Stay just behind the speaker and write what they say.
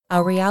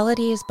Our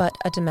reality is but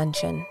a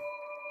dimension,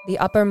 the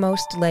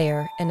uppermost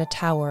layer in a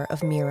tower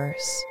of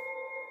mirrors.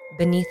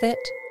 Beneath it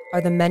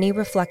are the many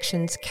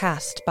reflections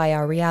cast by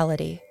our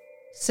reality,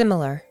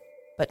 similar,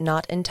 but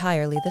not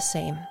entirely the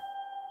same.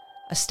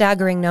 A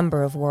staggering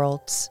number of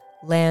worlds,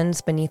 lands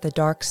beneath a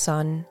dark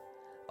sun,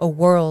 a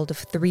world of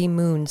 3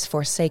 moons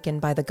forsaken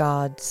by the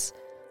gods,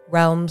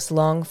 realms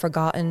long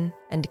forgotten,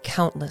 and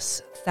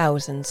countless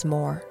thousands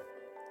more.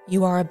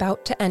 You are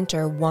about to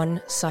enter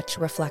one such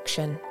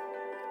reflection,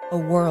 a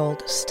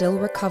world still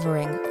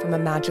recovering from a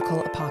magical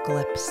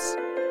apocalypse,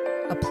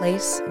 a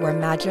place where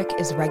magic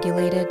is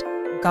regulated,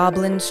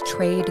 goblins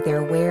trade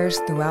their wares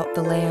throughout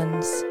the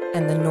lands,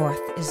 and the north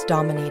is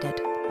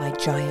dominated by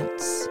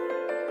giants.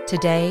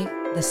 Today,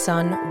 the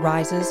sun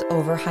rises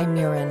over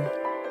Hymerin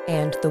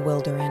and the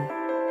Wilderin.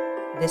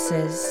 This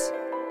is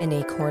An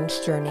Acorn's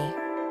Journey,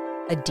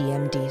 a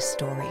DMD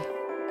story.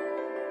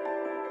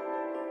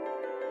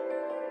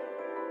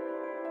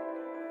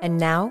 And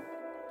now,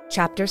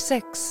 Chapter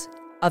 6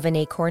 of An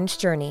Acorn's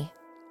Journey,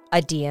 a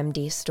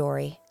DMD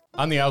story.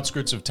 On the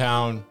outskirts of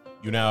town,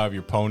 you now have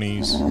your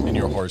ponies and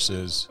your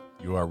horses.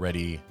 You are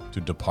ready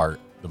to depart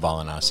the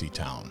Varanasi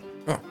town.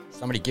 Oh,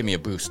 somebody give me a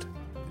boost.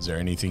 Is there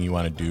anything you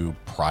want to do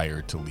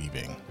prior to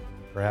leaving?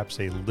 Perhaps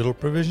a little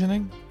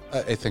provisioning?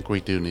 I think we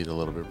do need a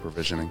little bit of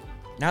provisioning.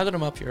 Now that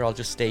I'm up here, I'll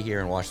just stay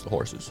here and watch the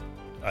horses.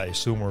 I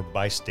assume we're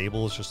by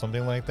stables or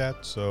something like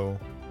that, so...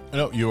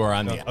 No, you are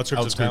on the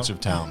outskirts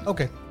of town.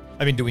 Okay.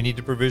 I mean, do we need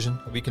to provision?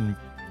 We can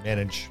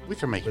manage We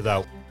can make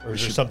without, or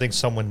is there something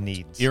someone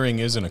needs? Earring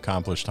is an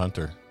accomplished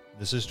hunter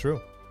This is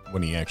true.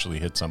 when he actually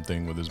hits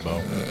something with his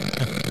bow.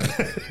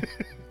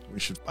 We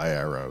should buy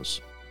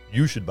arrows.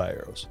 You should buy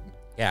arrows.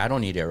 Yeah, I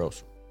don't need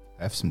arrows.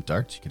 I have some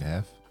darts you could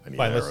have. I need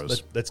Fine,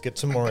 arrows. let's get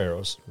some more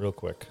arrows real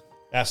quick.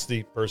 Ask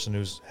the person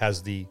who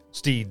has the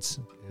steeds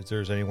if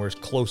there's anywhere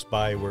close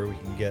by where we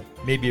can get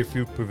maybe a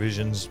few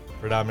provisions,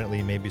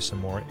 predominantly maybe some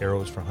more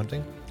arrows for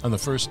hunting. On the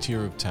first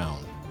tier of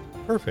town,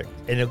 Perfect.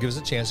 And it'll give us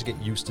a chance to get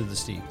used to the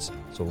steeds.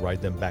 So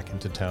ride them back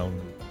into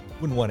town.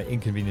 Wouldn't want to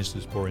inconvenience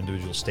this poor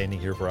individual standing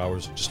here for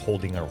hours just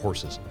holding our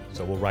horses.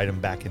 So we'll ride them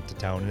back into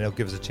town, and it'll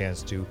give us a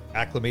chance to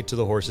acclimate to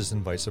the horses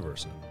and vice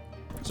versa.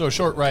 so a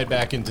short ride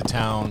back into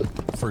town.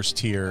 First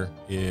tier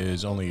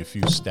is only a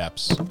few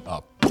steps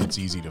up. It's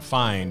easy to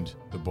find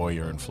the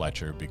Boyer and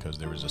Fletcher because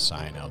there was a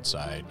sign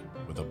outside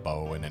with a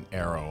bow and an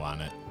arrow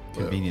on it.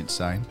 Convenient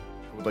sign.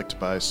 I would like to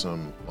buy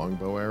some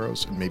longbow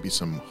arrows and maybe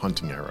some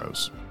hunting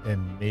arrows.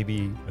 And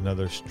maybe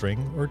another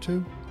string or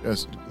two.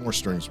 Yes, more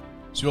strings.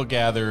 So you'll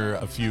gather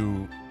a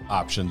few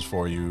options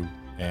for you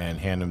and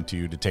hand them to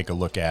you to take a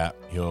look at.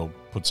 He'll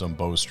put some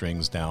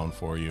bowstrings down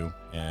for you.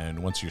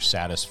 And once you're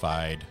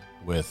satisfied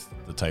with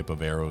the type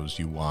of arrows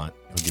you want,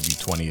 he'll give you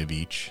 20 of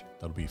each.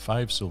 That'll be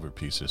 5 silver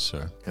pieces,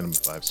 sir. Hand them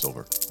 5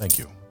 silver. Thank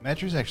you.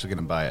 Madger's actually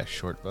going to buy a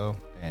short bow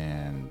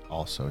and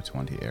also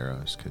 20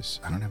 arrows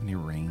because I don't have any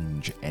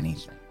range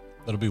anything.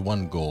 That'll be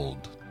 1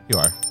 gold. You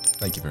are.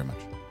 Thank you very much.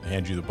 I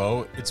hand you the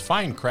bow. It's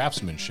fine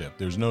craftsmanship.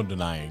 There's no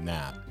denying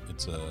that.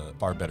 It's a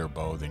far better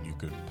bow than you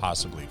could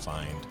possibly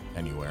find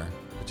anywhere,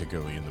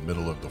 particularly in the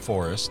middle of the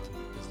forest.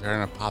 Is there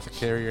an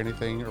apothecary or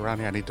anything around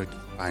here? I need to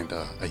find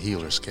a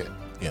healer's kit.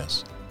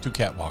 Yes. 2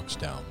 catwalks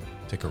down.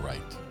 Take a right.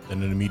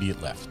 Then an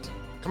immediate left.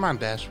 Come on,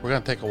 Dash. We're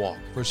going to take a walk.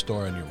 First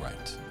door on your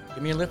right.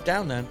 Give me a lift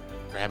down then.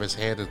 Grab his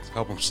hand and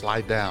help him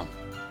slide down.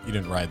 You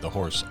didn't ride the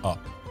horse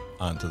up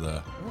onto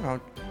the... Oh,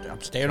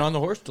 I'm staying on the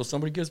horse till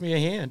somebody gives me a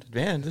hand.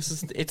 Man,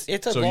 it's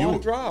a So long you-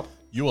 drop.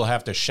 You will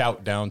have to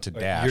shout down to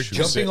Dash. You're who's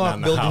jumping sitting off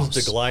on the buildings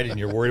house. to glide, and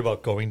you're worried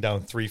about going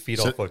down 3 feet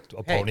off a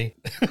Hey. pony.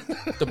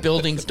 The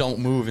buildings don't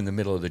move in the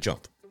middle of the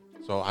jump.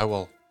 So I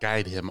will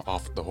guide him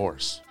off the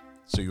horse.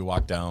 So you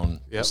walk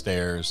down the Yep.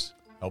 stairs,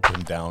 help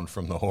him down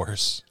from the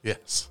horse,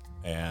 Yes.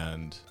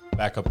 and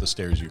back up the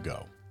stairs you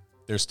go.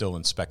 They're still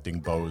inspecting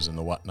bows and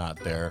the whatnot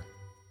there.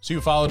 So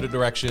you follow the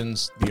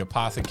directions. The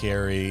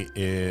apothecary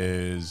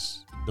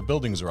is... The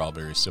buildings are all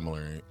very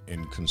similar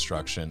in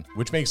construction,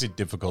 which makes it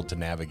difficult to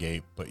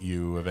navigate, but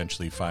you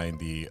eventually find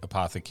the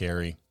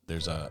apothecary.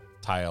 There's a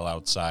tile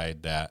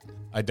outside that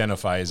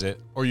identifies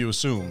it, or you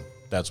assume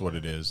that's what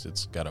it is.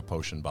 It's got a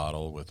potion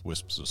bottle with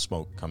wisps of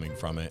smoke coming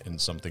from it and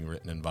something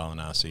written in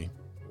Varanasi.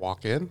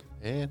 Walk in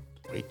and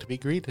wait to be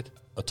greeted.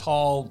 A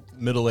tall,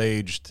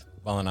 middle-aged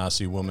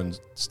Varanasi woman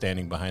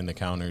standing behind the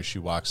counter. She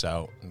walks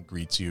out and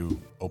greets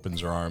you,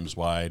 opens her arms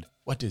wide.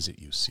 What is it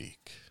you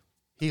seek?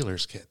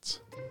 Healer's kits.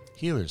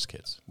 Healer's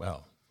kits.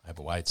 Well, I have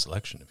a wide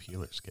selection of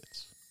healer's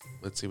kits.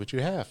 Let's see what you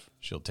have.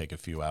 She'll take a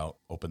few out,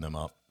 open them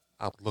up.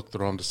 I'll look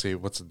through them to see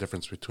what's the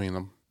difference between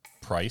them.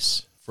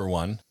 Price, for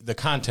one. The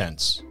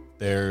contents.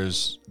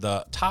 There's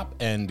the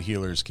top-end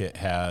healer's kit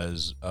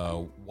has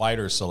a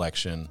wider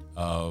selection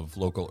of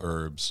local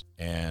herbs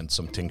and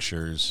some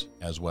tinctures,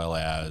 as well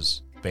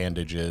as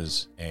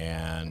bandages,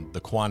 and the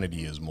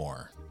quantity is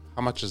more.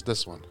 How much is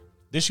this one?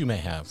 This you may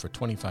have for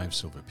 25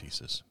 silver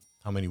pieces.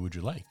 How many would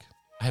you like?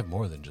 I have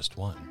more than just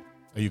one.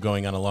 Are you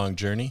going on a long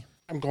journey?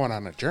 I'm going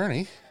on a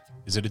journey.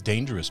 Is it a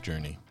dangerous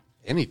journey?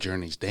 Any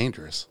journey's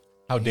dangerous.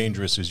 How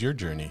dangerous is your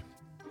journey?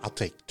 I'll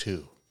take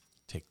 2.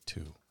 Take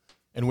 2.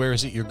 And where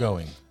is it you're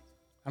going?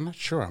 I'm not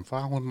sure. I'm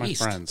following my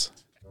East. friends.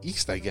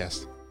 East, I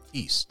guess.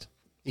 East.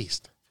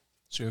 East.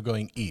 So you're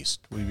going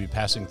east. Will you be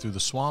passing through the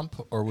swamp,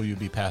 or will you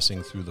be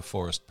passing through the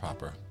forest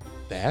proper?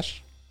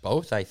 Dash?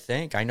 Both, I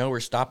think. I know we're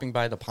stopping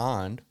by the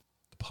pond.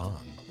 The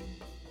pond.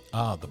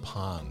 Ah, the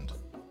pond.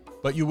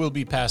 But you will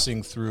be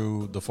passing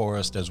through the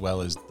forest as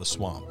well as the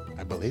swamp.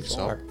 I believe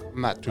Sure. so.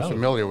 I'm not too Oh.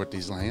 familiar with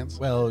these lands.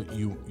 Well,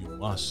 you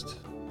must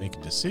make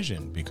a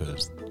decision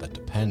because that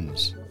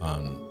depends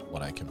on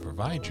what I can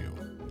provide you.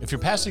 If you're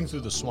passing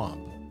through the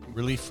swamp,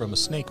 relief from a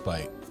snake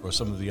bite or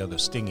some of the other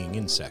stinging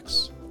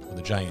insects or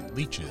the giant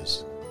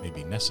leeches may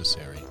be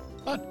necessary.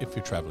 But if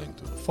you're traveling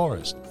through the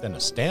forest, then a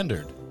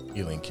standard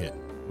healing kit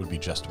would be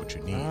just what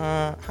you need.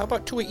 How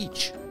about 2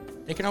 each?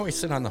 They can always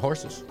sit on the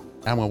horses.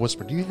 I'm going to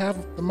whisper, do you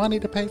have the money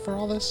to pay for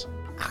all this?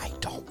 I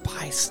don't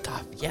buy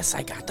stuff. Yes,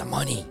 I got the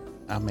money.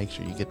 I'll make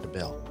sure you get the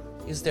bill.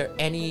 Is there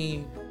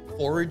any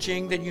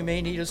foraging that you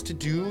may need us to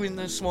do in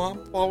the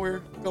swamp while we're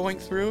going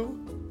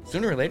through?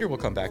 Sooner or later, we'll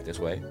come back this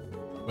way.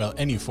 Well,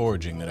 any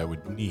foraging that I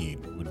would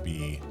need would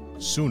be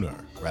sooner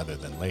rather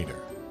than later.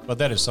 But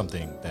that is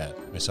something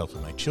that myself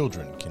and my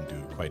children can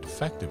do quite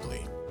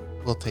effectively.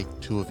 We'll take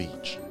 2 of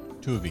each.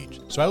 2 of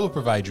each. So I will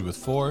provide you with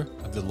 4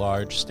 of the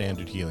large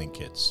standard healing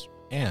kits.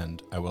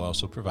 And I will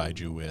also provide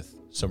you with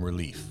some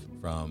relief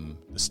from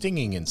the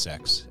stinging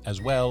insects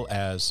as well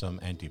as some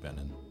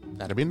antivenom.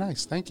 That'd be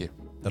nice. Thank you.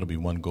 That'll be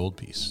 1 gold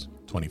piece,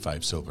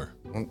 25 silver.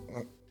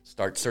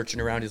 Start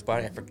searching around his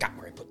body. I forgot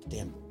where I put the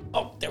damn...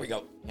 Oh, there we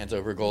go. Hands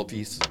over a gold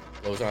piece.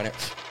 Blows on it.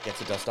 Gets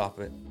the dust off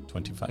of it.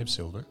 25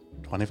 silver.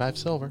 25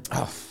 silver.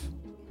 Oh,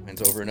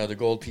 hands over another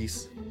gold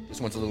piece.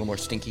 This one's a little more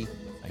stinky.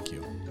 Thank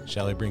you.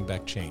 Shall I bring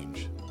back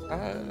change?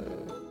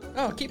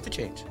 Oh, keep the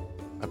change.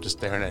 I'm just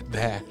staring at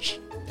Dash.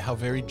 How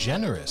very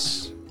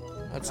generous.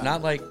 It's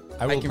not like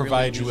I will can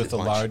provide really you use with it a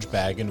much. large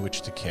bag in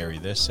which to carry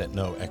this at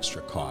no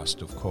extra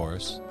cost, of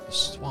course. The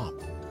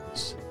swamp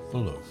is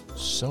full of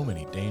so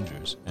many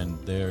dangers, and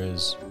there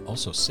is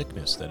also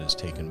sickness that has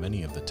taken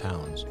many of the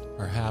towns.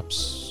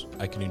 Perhaps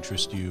I can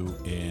interest you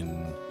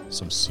in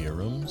some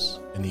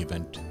serums in the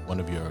event one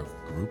of your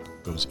group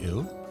goes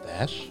ill.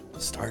 Dash?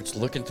 Starts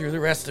looking through the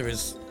rest of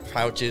his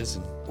pouches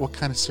and What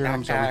kind of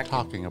serums are Backpack. we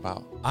talking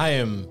about? I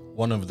am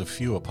one of the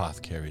few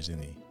apothecaries in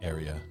the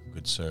area,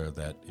 good sir,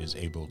 that is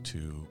able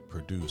to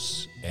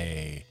produce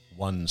a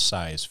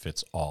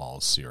one-size-fits-all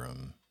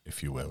serum,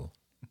 if you will.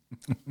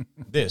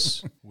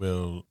 This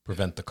will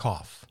prevent the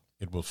cough.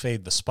 It will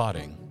fade the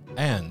spotting.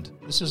 And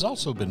this has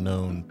also been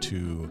known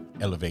to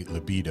elevate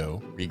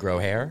libido. regrow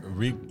hair.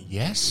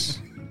 Yes.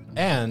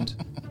 And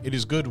it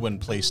is good when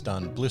placed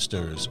on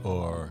blisters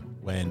or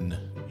when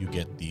you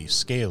get the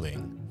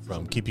scaling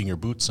from keeping your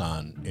boots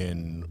on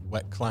in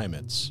wet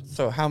climates.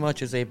 So how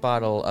much is a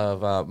bottle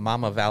of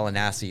Mama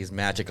Valanassi's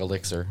magic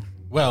elixir?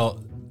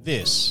 Well,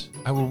 this,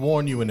 I will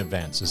warn you in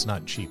advance, is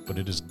not cheap, but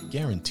it is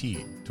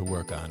guaranteed to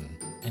work on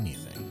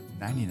anything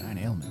 99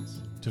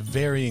 ailments. to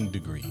varying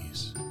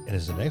degrees. And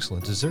is an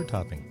excellent dessert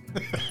topping.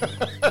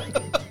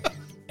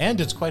 And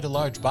it's quite a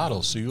large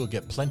bottle, so you'll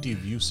get plenty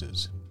of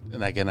uses.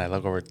 And again, I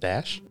look over at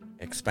Dash.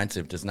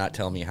 Expensive does not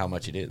tell me how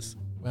much it is.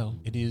 Well,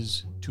 it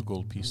is 2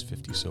 gold piece,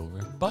 50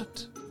 silver,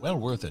 but well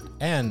worth it.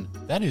 And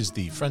that is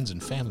the friends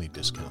and family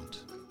discount.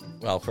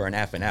 Well, for an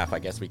F and F, I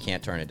guess we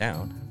can't turn it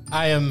down.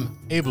 I am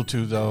able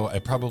to, though I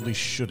probably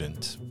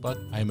shouldn't, but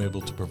I am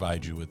able to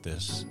provide you with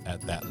this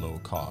at that low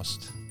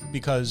cost.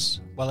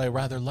 Because, well, I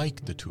rather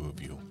like the 2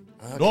 of you.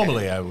 Okay.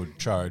 Normally I would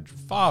charge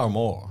far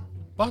more,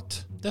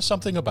 but there's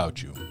something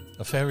about you.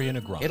 A fairy and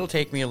a grunt. It'll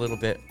take me a little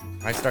bit.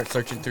 I start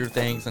searching through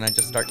things and I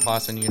just start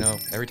tossing,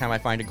 every time I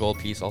find a gold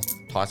piece, I'll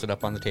toss it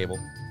up on the table.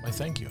 Why,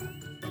 thank you.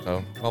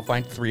 So I'll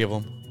find 3 of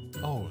them.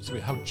 Oh, 3.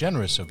 How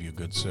generous of you,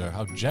 good sir.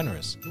 How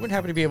generous. You wouldn't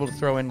happen to be able to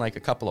throw in like a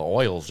couple of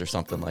oils or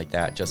something like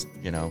that, just,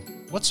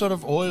 What sort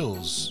of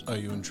oils are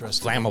you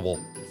interested in?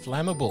 flammable.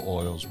 Flammable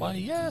oils. Why,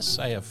 yes,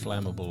 I have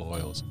flammable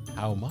oils.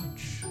 How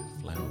much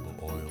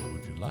flammable oil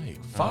would you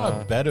like?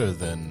 Far better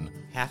than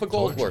half a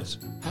gold torches.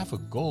 Half a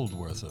gold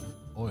worth of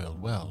oil.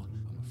 Well,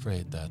 I'm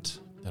afraid that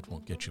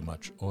won't get you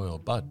much oil,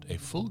 but a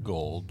full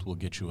gold will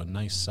get you a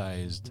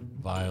nice-sized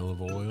vial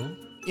of oil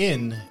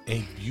in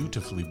a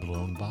beautifully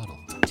blown bottle.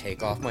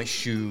 Take off my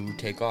shoe,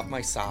 take off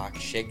my sock,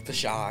 shake the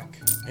shock.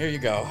 Here you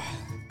go.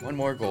 1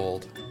 more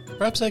gold.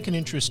 Perhaps I can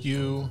interest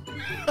you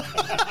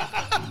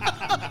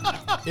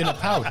in a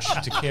pouch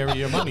to carry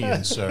your money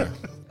in, sir.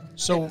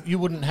 So you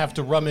wouldn't have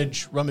to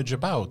rummage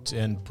about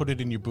and put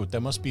it in your boot.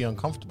 That must be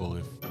uncomfortable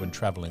when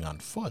traveling on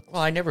foot.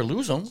 Well, I never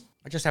lose them.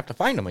 I just have to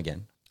find them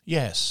again.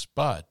 Yes,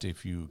 but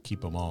if you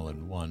keep them all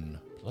in one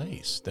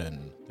place,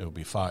 then they'll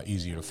be far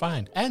easier to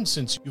find. And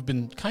since you've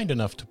been kind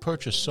enough to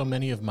purchase so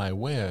many of my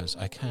wares,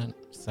 I can't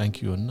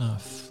thank you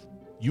enough.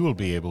 You will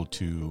be able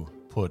to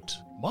put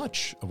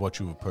much of what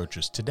you have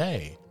purchased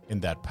today in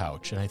that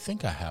pouch, and I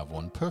think I have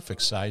one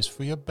perfect size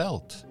for your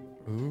belt.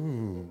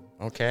 Ooh.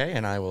 Okay,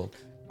 and I will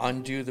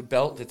undo the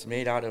belt that's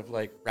made out of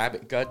like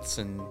rabbit guts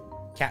and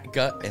cat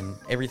gut and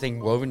everything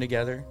woven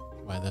together.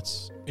 Why,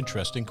 that's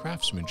interesting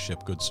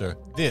craftsmanship, good sir.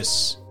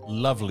 This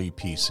lovely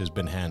piece has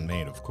been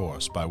handmade, of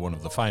course, by one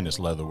of the finest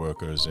leather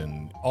workers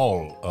in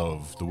all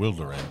of the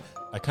Wilderin.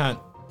 I can't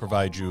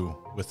provide you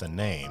with a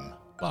name,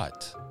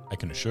 but I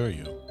can assure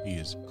you he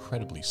is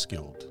incredibly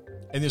skilled.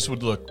 And this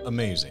would look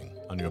amazing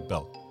on your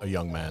belt. A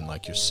young man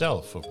like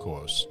yourself, of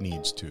course,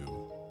 needs to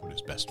put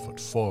his best foot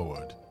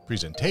forward.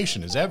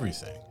 Presentation is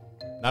everything.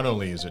 Not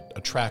only is it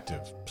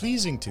attractive,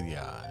 pleasing to the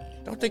eye.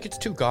 Don't think it's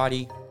too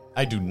gaudy.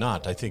 I do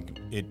not. I think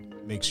it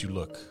makes you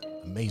look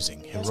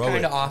amazing, Let's heroic.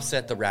 kind of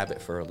offset the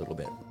rabbit fur a little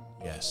bit.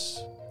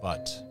 Yes,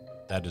 but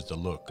that is the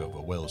look of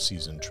a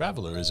well-seasoned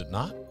traveler, is it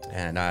not?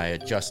 And I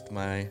adjust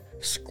my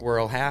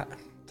squirrel hat.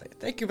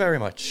 Thank you very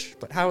much.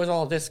 But how is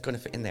all this going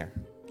to fit in there?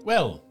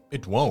 Well,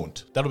 it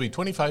won't. That'll be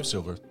 25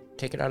 silver.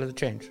 Take it out of the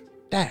change.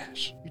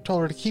 Dash, you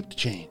told her to keep the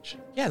change.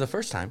 Yeah, the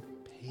first time.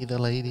 Pay the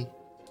lady.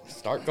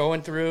 Start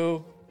going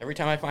through. Every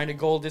time I find a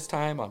gold this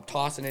time, I'm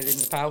tossing it in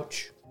the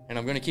pouch. And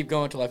I'm going to keep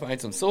going until I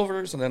find some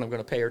silvers, and then I'm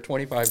going to pay her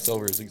 25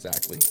 silvers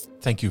exactly.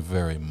 Thank you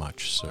very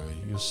much, sir.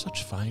 You're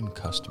such fine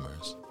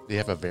customers. They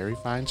have a very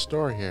fine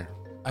store here.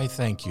 I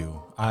thank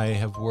you. I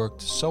have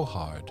worked so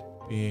hard.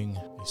 Being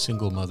a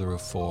single mother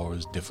of 4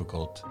 is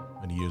difficult.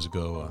 Many years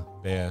ago,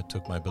 a bear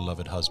took my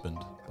beloved husband,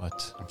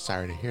 but... I'm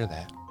sorry to hear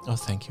that. Oh,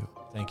 thank you.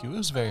 Thank you. It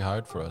was very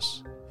hard for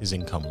us. His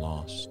income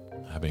lost,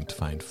 having to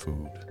find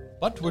food.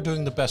 But we're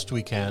doing the best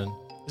we can.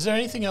 Is there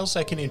anything else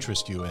I can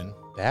interest you in?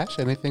 Dash,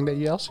 anything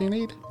that else you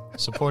need?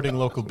 Supporting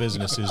local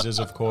businesses is,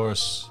 of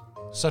course,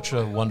 such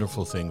a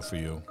wonderful thing for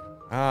you.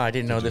 Ah, I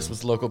didn't know this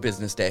was local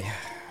business day.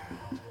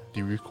 Do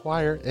you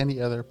require any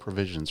other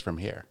provisions from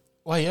here?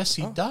 Why, yes,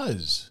 he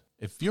does.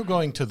 If you're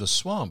going to the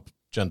swamp,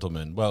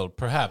 gentlemen, well,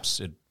 perhaps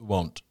it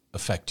won't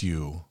affect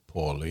you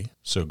poorly,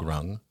 Sir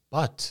Grung,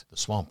 but the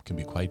swamp can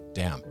be quite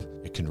damp.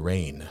 It can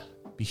rain,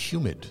 be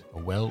humid, a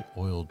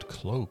well-oiled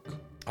cloak.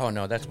 Oh,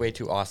 no, that's way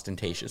too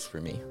ostentatious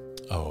for me.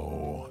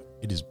 Oh,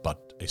 it is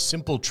but a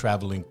simple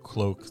traveling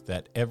cloak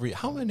that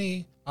How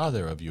many are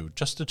there of you?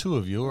 Just the 2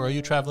 of you, or are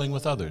you traveling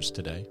with others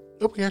today?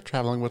 Oh, we are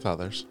traveling with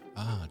others.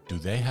 Ah, do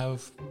they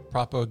have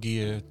proper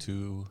gear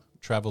to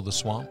travel the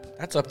swamp?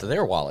 That's up to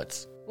their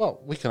wallets. Well,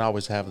 we can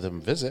always have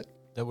them visit.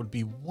 That would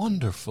be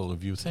wonderful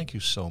of you. Thank you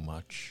so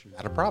much.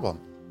 Not a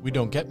problem. We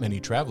don't get many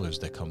travelers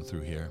that come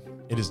through here.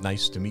 It is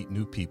nice to meet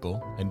new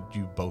people, and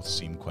you both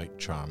seem quite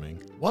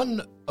charming.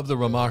 One of the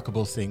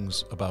remarkable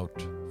things about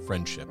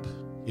friendship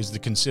is the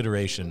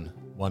consideration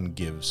one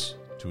gives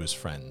to his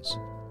friends.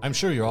 I'm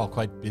sure you're all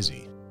quite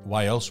busy.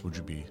 Why else would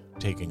you be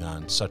taking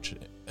on such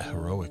a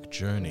heroic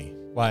journey?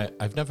 Why,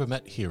 I've never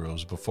met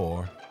heroes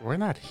before. We're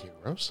not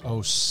heroes.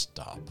 Oh,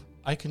 stop.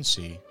 I can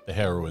see the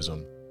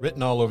heroism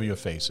written all over your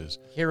faces.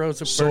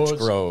 Heroes of Swords. Birch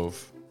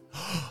Grove.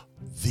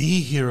 The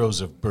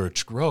heroes of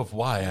Birch Grove.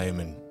 Why, I am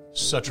in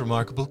such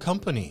remarkable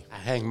company. I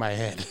hang my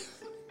head.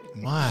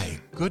 My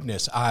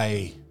goodness,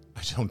 I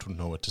don't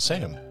know what to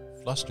say. I'm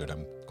flustered.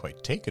 I'm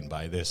quite taken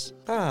by this.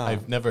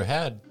 I've never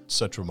had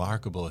such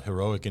remarkable,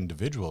 heroic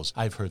individuals.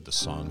 I've heard the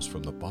songs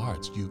from the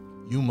bards.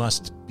 You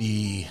must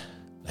be...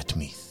 Let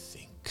me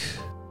think.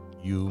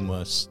 You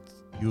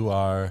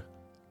are...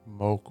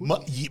 Moku.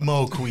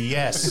 Moku,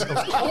 yes, of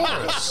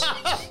course.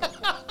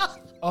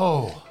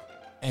 Oh,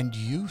 and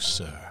you,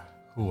 sir,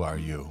 who are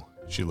you?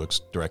 She looks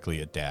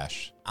directly at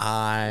Dash.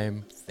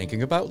 I'm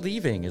thinking about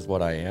leaving is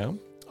what I am.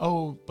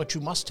 Oh, but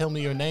you must tell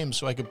me your name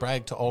so I could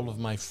brag to all of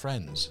my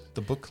friends,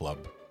 the book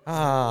club.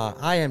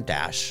 I am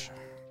Dash.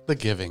 The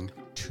giving.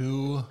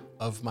 2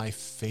 of my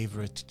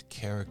favorite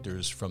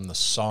characters from the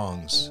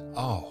songs.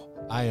 Oh,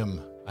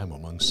 I'm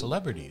among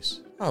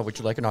celebrities. Oh, would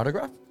you like an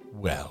autograph?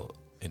 Well,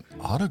 an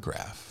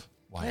autograph?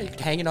 Why? Yeah, you can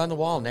hang it on the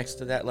wall next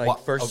to that,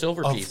 first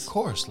silver piece. Of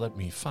course, let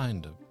me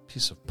find a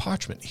piece of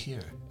parchment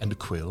here. And a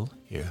quill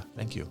here.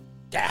 Thank you.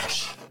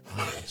 Dash.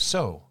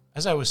 So,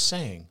 as I was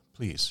saying,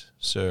 please,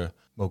 Sir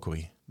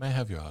Mokui, may I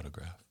have your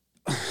autograph?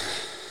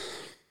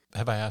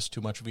 Have I asked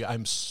too much of you?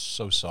 I'm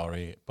so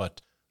sorry,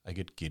 but I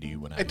get giddy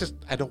when I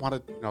don't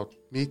want to,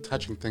 me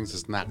touching things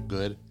is not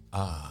good.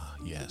 Ah,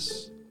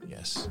 yes.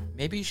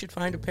 Maybe you should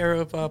find a pair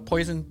of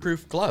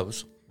poison-proof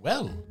gloves.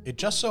 Well, it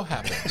just so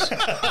happens.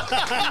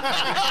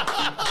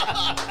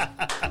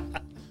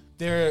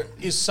 There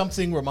is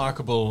something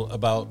remarkable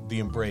about the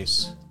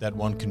embrace that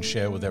one can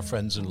share with their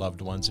friends and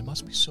loved ones. It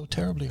must be so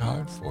terribly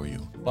hard for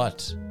you.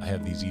 But I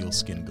have these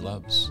eel-skin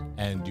gloves,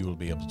 and you will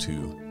be able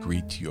to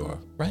greet your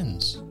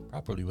friends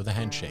properly with a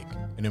handshake,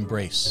 an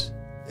embrace.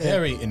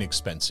 Very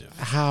inexpensive.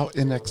 How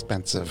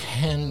inexpensive.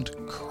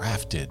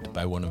 Handcrafted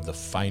by one of the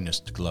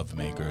finest glove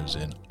makers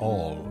in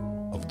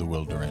all of the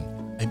Wilderin.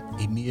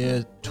 A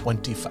mere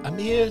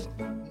 25...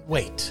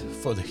 Wait,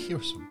 for the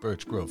Heroes of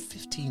Birch Grove,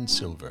 15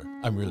 silver.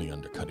 I'm really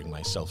undercutting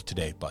myself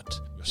today, but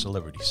your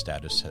celebrity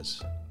status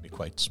has me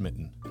quite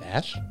smitten.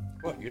 Dash?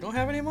 What, you don't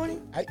have any money?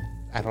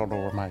 I don't know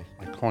where my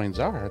coins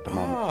are at the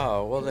moment.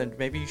 Oh, well then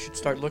maybe you should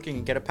start looking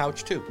and get a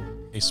pouch too.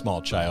 A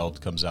small child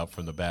comes out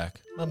from the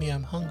back. Mommy,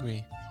 I'm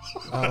hungry.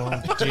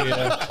 Oh,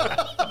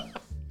 dear.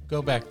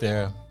 Go back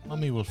there.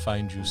 Mommy will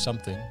find you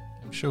something.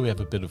 I'm sure we have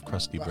a bit of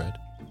crusty bread.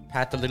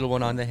 pat the little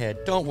one on the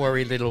head. Don't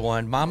worry, little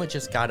one. Mama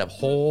just got a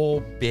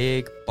whole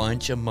big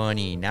bunch of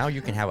money. Now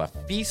you can have a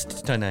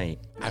feast tonight.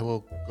 I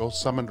will go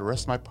summon the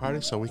rest of my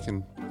party so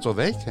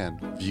they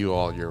can view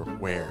all your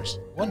wares.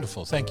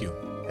 Wonderful, thank you.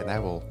 And I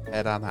will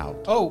head on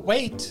out. Oh,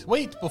 wait,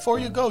 before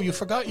you go, you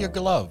forgot your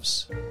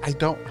gloves. I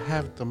don't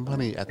have the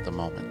money at the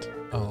moment.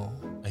 Oh,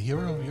 a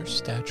hero of your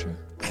stature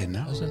I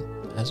know.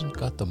 hasn't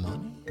got the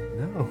money?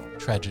 No.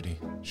 Tragedy.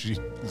 She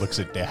looks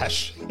at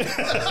Dash.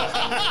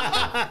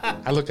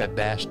 I look at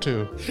Dash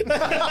too.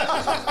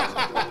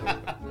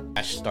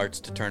 Ash starts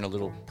to turn a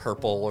little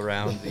purple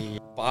around the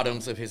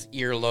bottoms of his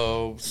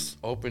earlobes,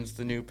 opens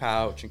the new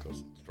pouch, and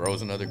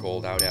throws another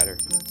gold out at her.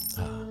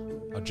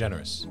 How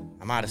generous.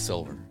 I'm out of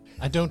silver.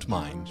 I don't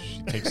mind.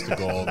 She takes the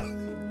gold,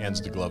 hands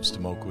the gloves to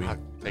Mokwi. I'll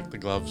take the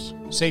gloves.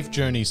 Safe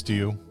journeys to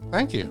you.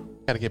 Thank you.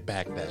 Gotta get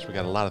back, Dash. We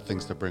got a lot of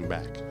things to bring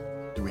back.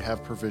 Do we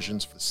have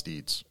provisions for the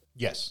steeds?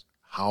 Yes.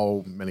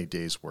 How many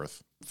days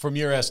worth? From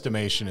your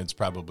estimation, it's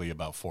probably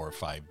about 4 or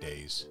 5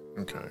 days,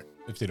 Okay.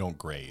 if they don't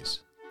graze.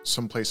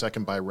 Someplace I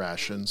can buy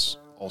rations.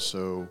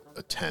 Also,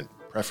 a tent.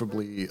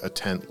 Preferably a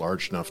tent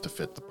large enough to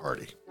fit the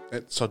party.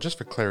 So just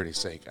for clarity's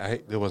sake,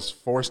 there was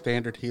 4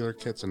 standard healer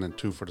kits and then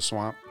 2 for the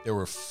swamp. There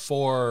were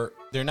 4.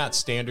 They're not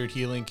standard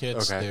healing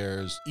kits.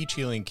 Okay. Each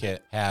healing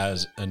kit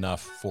has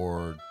enough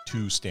for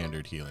 2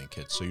 standard healing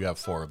kits. So you have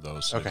 4 of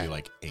those. So it'd be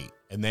like 8.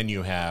 And then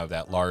you have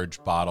that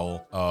large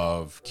bottle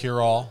of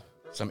cure-all.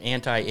 Some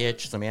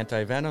anti-itch, some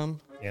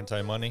anti-venom.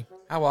 Anti-money.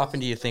 How often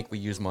do you think we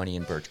use money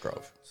in Birch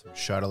Grove? Some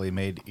shoddily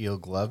made eel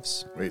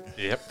gloves. Wait.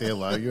 Yep. They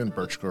allow you in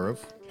Birch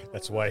Grove?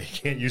 That's why he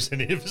can't use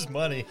any of his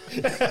money.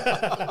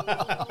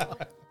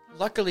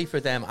 Luckily for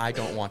them, I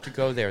don't want to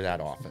go there that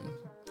often.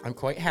 I'm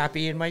quite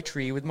happy in my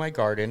tree with my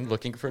garden,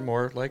 looking for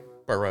more like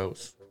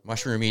burrows.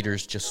 Mushroom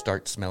eaters just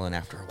start smelling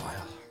after a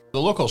while.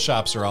 The local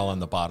shops are all on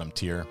the bottom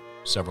tier.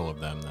 Several of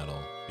them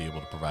that'll be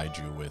able to provide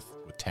you with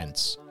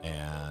tents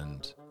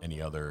and any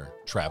other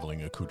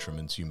traveling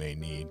accoutrements you may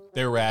need.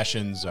 Their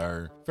rations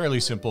are fairly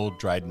simple,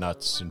 dried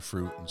nuts and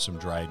fruit and some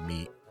dried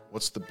meat.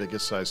 What's the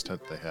biggest size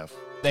tent they have?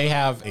 They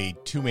have a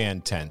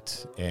 2-man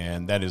tent,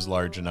 and that is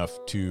large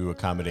enough to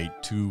accommodate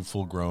 2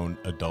 full-grown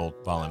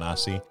adult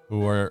Valinasi,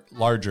 who are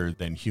larger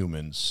than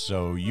humans.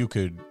 So you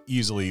could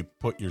easily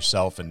put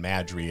yourself and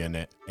Madry in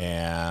it,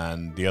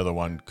 and the other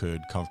one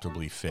could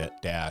comfortably fit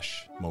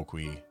Dash,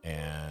 Mokwi,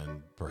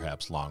 and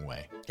perhaps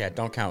Longway. Yeah,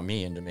 don't count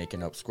me into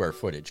making up square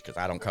footage, because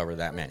I don't cover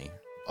that many.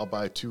 I'll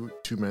buy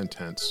 2-man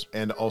tents,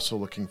 and also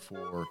looking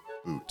for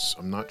boots.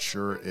 I'm not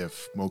sure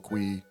if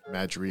Mokwi,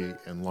 Madry,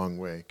 and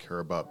Longway care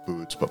about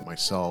boots, but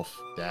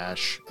myself,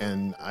 Dash,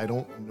 and I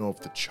don't know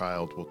if the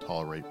child will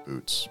tolerate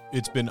boots.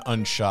 It's been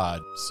unshod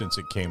since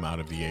it came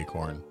out of the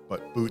Acorn.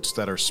 But boots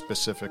that are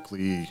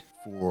specifically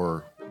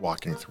for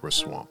walking through a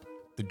swamp.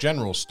 The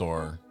general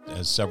store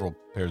has several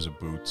pairs of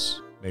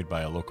boots made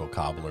by a local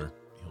cobbler.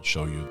 He'll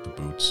show you the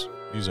boots.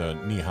 These are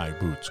knee-high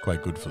boots,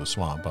 quite good for the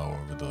swamp.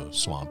 However, the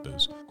swamp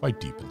is quite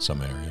deep in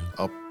some areas.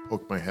 I'll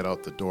poke my head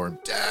out the door and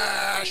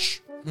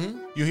Dash!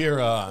 You hear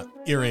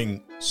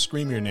Earring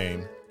scream your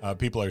name.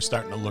 People are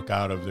starting to look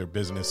out of their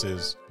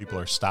businesses. People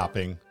are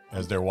stopping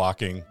as they're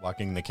walking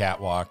the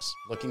catwalks.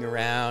 Looking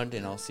around,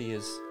 and I'll see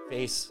his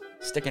face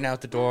sticking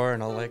out the door,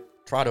 and I'll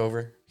trot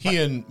over. He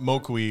and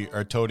Mokwi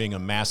are toting a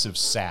massive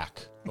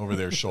sack over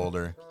their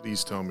shoulder.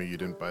 Please tell me you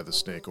didn't buy the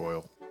snake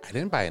oil. I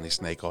didn't buy any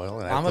snake oil.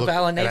 And Mama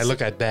I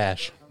look at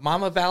Dash.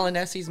 Mama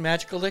Valinesi's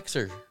magic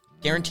elixir.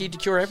 Guaranteed to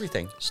cure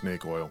everything.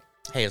 Snake oil.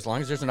 Hey, as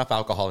long as there's enough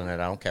alcohol in it,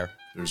 I don't care.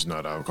 There's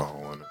not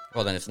alcohol in it.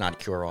 Well, then it's not a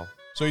cure-all.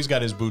 So he's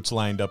got his boots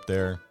lined up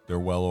there. They're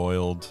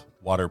well-oiled,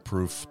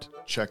 waterproofed.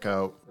 Check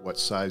out what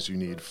size you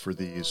need for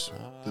these.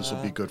 This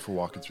will be good for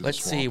walking through the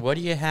Let's swamp. see. What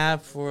do you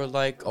have for,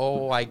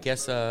 I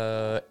guess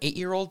a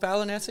 8-year-old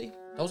Valinesi?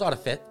 Those ought to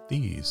fit.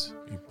 These.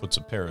 He puts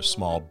a pair of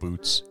small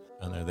boots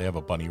on there. They have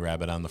a bunny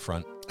rabbit on the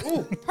front.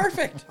 Ooh,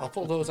 perfect. I'll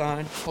pull those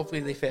on.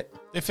 Hopefully they fit.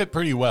 They fit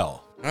pretty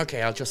well.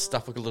 Okay, I'll just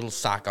stuff a little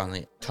sock on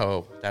the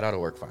toe. That ought to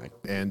work fine.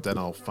 And then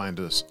I'll find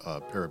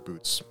a pair of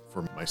boots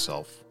for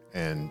myself,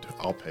 and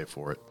I'll pay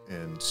for it.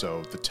 And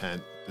so the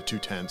tent, the 2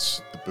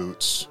 tents, the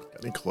boots.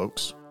 Got any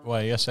cloaks?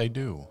 Why, yes, I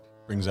do.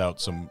 Brings out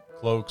some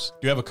cloaks.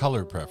 Do you have a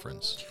color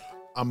preference?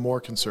 I'm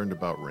more concerned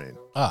about rain.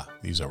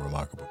 These are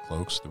remarkable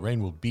cloaks. The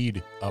rain will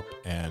bead up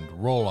and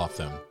roll off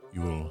them.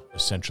 You will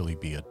essentially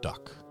be a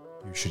duck.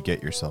 You should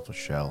get yourself a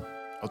shell.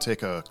 I'll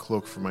take a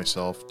cloak for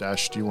myself.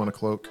 Dash, do you want a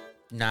cloak?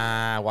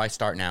 Nah, why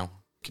start now?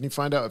 Can you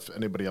find out if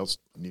anybody else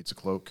needs a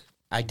cloak?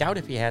 I doubt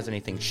if he has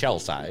anything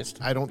shell-sized.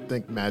 I don't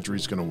think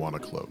Madry's going to want a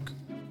cloak.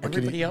 But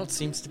Everybody else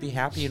seems to be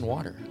happy in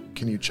water.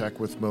 Can you check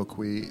with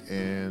Mokwi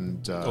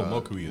and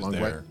Mokwi is Longway?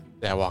 there.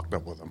 Yeah, I walked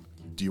up with him.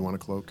 Do you want a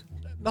cloak?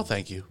 No,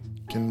 thank you.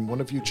 Can one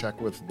of you check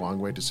with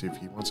Longway to see if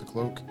he wants a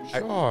cloak?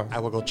 Sure. I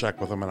will go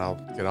check with him, and I'll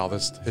get all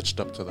this hitched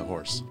up to the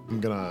horse. I'm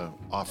going to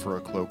offer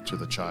a cloak to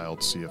the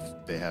child, see if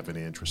they have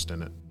any interest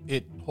in it.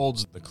 It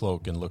holds the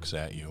cloak and looks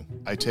at you.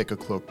 I take a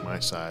cloak my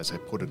size, I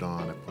put it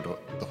on, I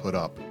put the hood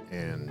up,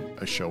 and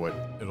I show it.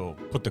 It'll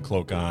put the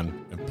cloak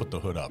on and put the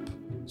hood up.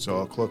 So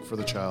I'll cloak for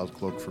the child,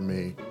 cloak for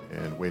me,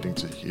 and waiting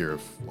to hear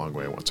if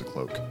Longway wants a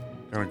cloak.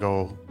 I'm going to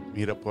go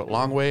meet up with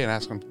Longway and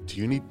ask him, do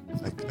you need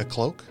a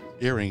cloak?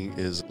 Earring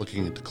is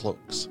looking into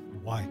cloaks.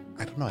 Why?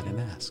 I don't know. I didn't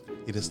ask.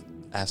 He just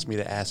asked me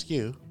to ask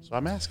you, so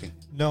I'm asking.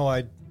 No,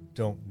 I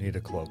don't need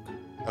a cloak.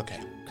 Okay.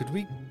 Could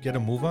we get a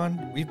move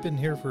on? We've been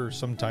here for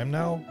some time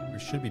now. We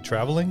should be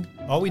traveling.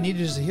 All we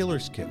needed is a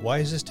healer's kit. Why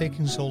is this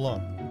taking so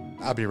long?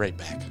 I'll be right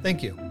back.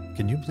 Thank you.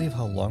 Can you believe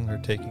how long they're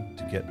taking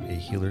to get a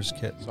healer's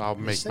kit? So I'll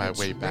make my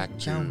way back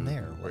to down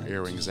there. where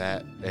Earring's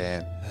at,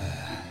 and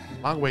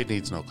Longway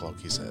needs no cloak,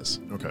 he says.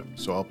 Okay,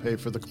 so I'll pay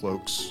for the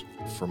cloaks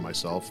for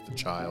myself, the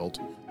child,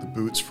 the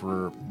boots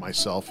for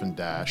myself and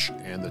Dash,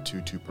 and the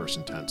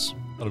two-person tents.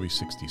 That'll be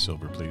 60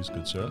 silver, please,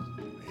 good sir.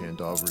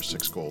 Hand over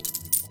 6 gold.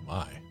 Oh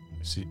my.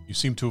 You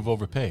seem to have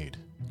overpaid.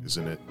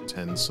 Isn't it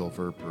 10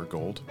 silver per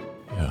gold?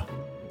 Yeah.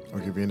 I'll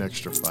give you an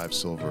extra 5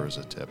 silver as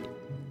a tip.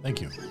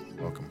 Thank you.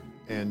 Welcome.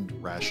 And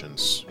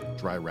rations,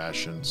 dry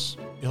rations.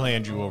 He'll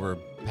hand you over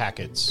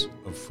packets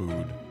of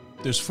food.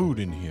 There's food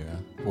in here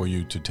for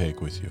you to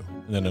take with you.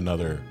 And then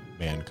another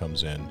man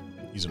comes in.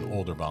 He's an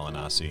older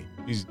Valinasi.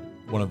 He's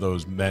one of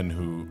those men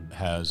who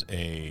has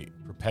a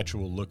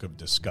perpetual look of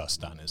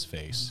disgust on his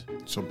face.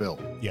 So Bill.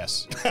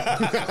 Yes.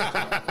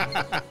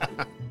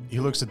 He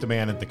looks at the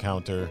man at the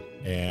counter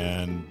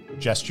and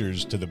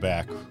gestures to the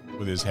back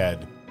with his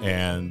head,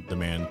 and the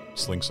man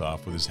slinks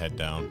off with his head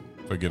down.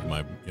 Forgive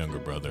my younger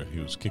brother.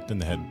 He was kicked in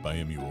the head by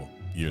a mule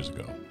years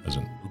ago.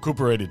 Hasn't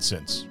recuperated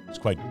since. He's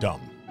quite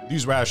dumb.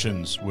 These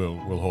rations will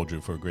hold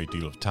you for a great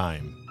deal of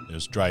time.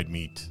 There's dried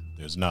meat,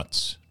 there's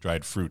nuts,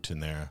 dried fruit in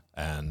there,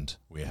 and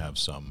we have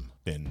some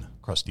thin,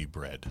 crusty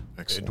bread.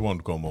 Excellent. It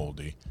won't go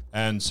moldy.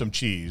 And some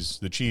cheese.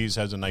 The cheese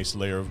has a nice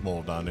layer of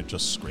mold on it.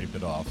 Just scrape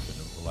it off and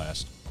it will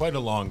last quite a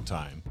long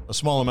time. A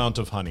small amount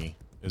of honey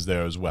is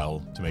there as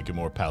well to make it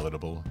more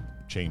palatable,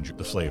 change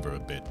the flavor a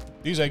bit.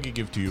 These I could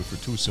give to you for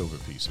 2 silver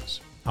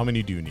pieces. How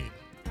many do you need?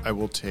 I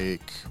will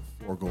take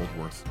 4 gold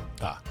worth.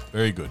 Ah,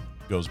 very good.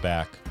 Goes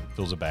back,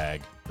 fills a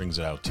bag, brings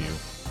it out to you.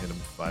 Hand him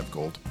 5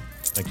 gold.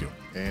 Thank you.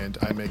 And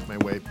I make my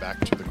way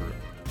back to the group.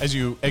 As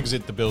you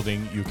exit the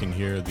building, you can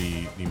hear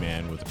the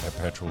man with a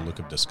perpetual look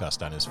of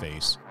disgust on his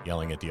face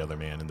yelling at the other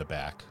man in the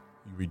back.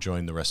 You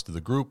rejoin the rest of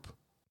the group.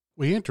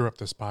 We interrupt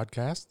this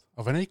podcast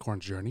of an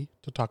Acorn journey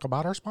to talk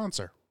about our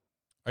sponsor.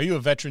 Are you a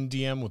veteran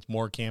DM with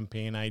more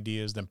campaign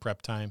ideas than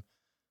prep time?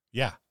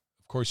 Yeah,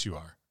 of course you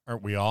are.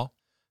 Aren't we all?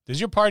 Does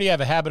your party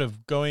have a habit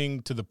of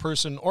going to the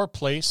person or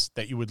place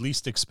that you would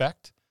least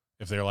expect?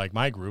 If they're like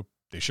my group,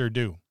 they sure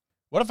do.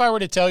 What if I were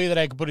to tell you that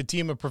I could put a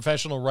team of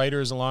professional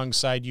writers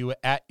alongside you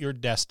at your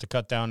desk to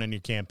cut down on your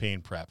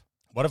campaign prep?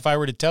 What if I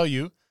were to tell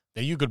you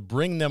that you could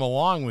bring them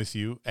along with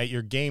you at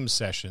your game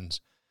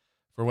sessions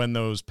for when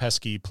those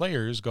pesky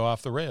players go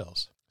off the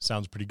rails?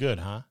 Sounds pretty good,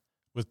 huh?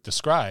 With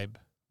Describe,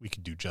 we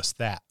could do just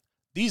that.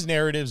 These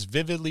narratives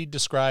vividly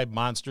describe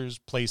monsters,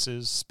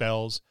 places,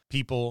 spells,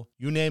 people,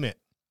 you name it.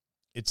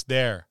 It's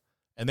there.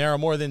 And there are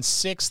more than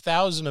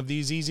 6,000 of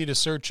these easy to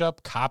search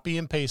up, copy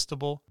and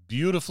pastable,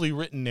 beautifully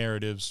written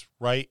narratives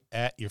right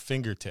at your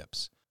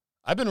fingertips.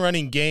 I've been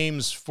running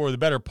games for the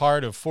better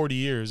part of 40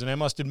 years, and I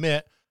must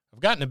admit, I've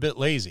gotten a bit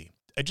lazy.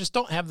 I just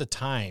don't have the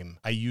time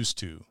I used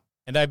to.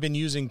 And I've been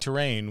using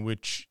terrain,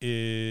 which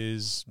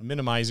is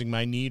minimizing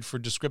my need for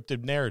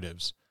descriptive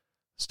narratives.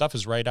 Stuff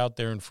is right out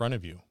there in front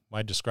of you.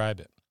 Why describe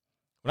it?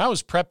 When I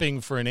was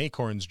prepping for an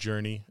Acorn's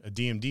Journey, a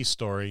DMD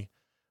story,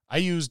 I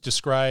used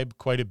Describe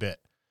quite a bit.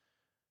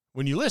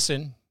 When you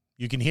listen,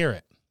 you can hear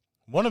it.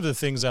 One of the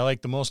things I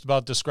like the most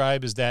about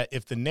Describe is that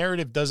if the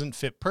narrative doesn't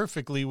fit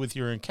perfectly with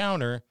your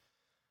encounter,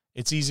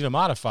 it's easy to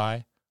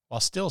modify while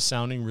still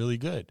sounding really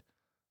good.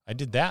 I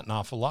did that an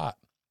awful lot.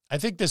 I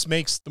think this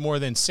makes the more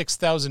than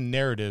 6,000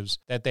 narratives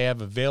that they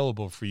have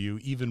available for you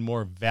even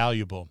more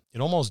valuable.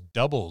 It almost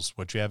doubles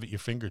what you have at your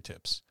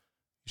fingertips.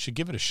 You should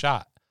give it a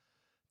shot.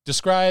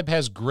 Describe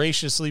has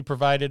graciously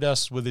provided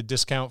us with a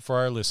discount for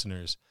our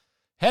listeners.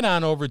 Head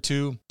on over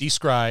to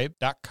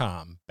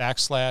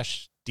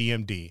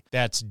describe.com/DMD.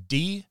 That's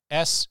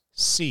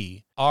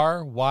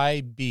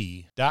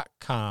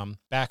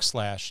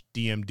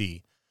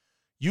DSCRYB.com/DMD.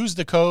 Use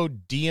the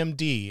code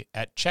DMD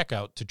at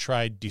checkout to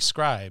try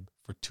Describe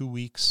for 2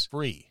 weeks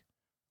free.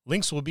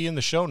 Links will be in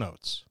the show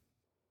notes.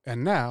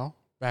 And now,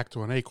 back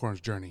to an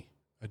Acorn's journey,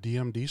 a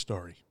DMD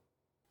story.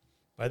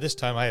 By this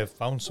time, I have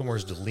found somewhere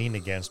to lean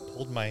against,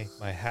 pulled my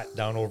hat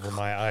down over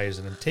my eyes,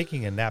 and I'm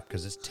taking a nap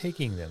because it's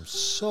taking them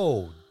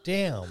so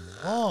damn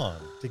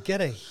long to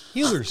get a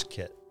healer's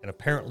kit and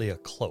apparently a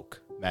cloak.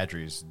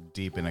 Madry's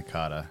deep in a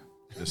kata.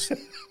 Just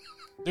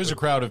There's a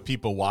crowd of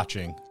people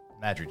watching.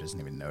 Madry doesn't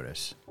even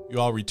notice. You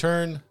all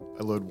return.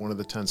 I load one of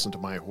the tents onto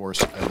my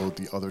horse. I load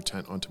the other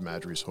tent onto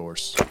Madry's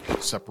horse.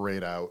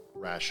 Separate out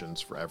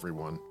rations for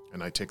everyone.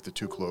 And I take the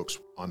 2 cloaks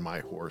on my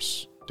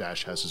horse.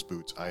 Dash has his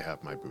boots. I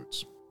have my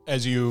boots.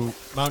 As you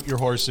mount your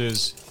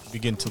horses,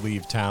 begin to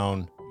leave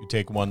town, you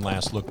take one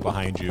last look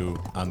behind you.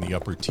 On the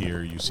upper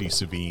tier, you see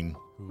Savine,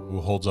 who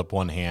holds up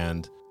one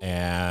hand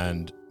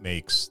and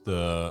makes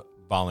the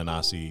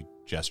Valinasi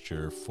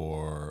gesture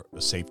for a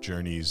safe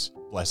journey's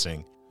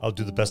blessing. I'll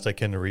do the best I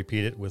can to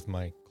repeat it with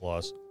my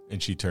claws.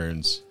 And she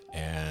turns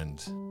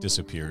and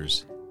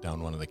disappears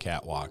down one of the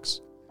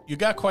catwalks. You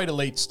got quite a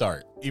late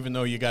start, even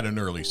though you got an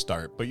early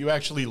start, but you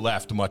actually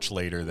left much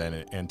later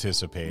than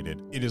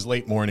anticipated. It is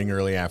late morning,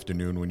 early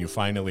afternoon when you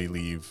finally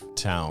leave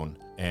town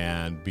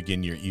and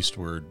begin your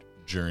eastward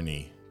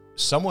journey.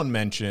 Someone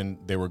mentioned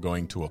they were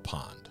going to a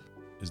pond.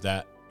 Is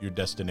that your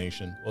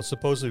destination? Well,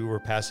 supposedly we were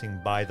passing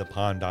by the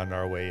pond on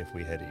our way if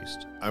we head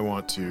east. I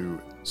want to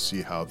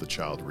see how the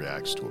child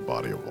reacts to a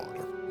body of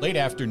water. Late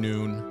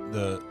afternoon,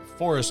 the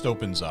forest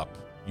opens up.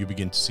 You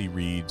begin to see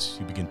reeds.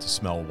 You begin to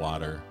smell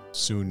water.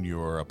 Soon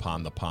you're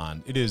upon the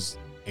pond. It is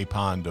a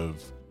pond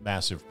of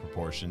massive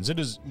proportions. It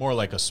is more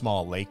like a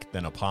small lake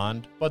than a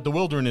pond, but the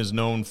wilderness is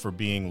known for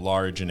being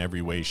large in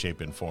every way,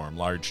 shape, and form.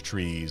 Large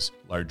trees,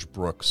 large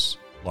brooks,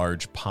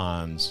 large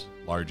ponds,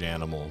 large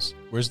animals.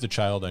 Where's the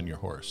child on your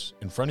horse?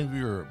 In front of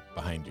you or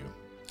behind you?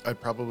 I'd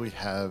probably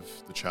have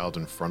the child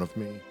in front of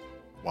me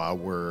while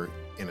we're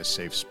in a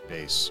safe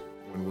space.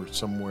 When we're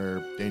somewhere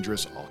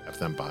dangerous, I'll have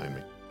them behind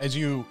me. As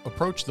you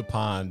approach the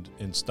pond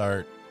and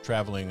start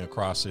traveling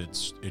across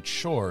its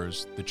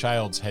shores, the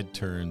child's head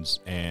turns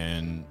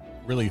and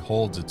really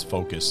holds its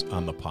focus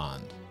on the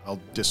pond. I'll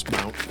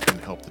dismount and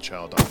help the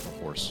child off the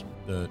horse.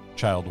 The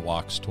child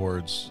walks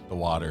towards the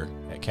water.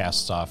 It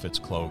casts off its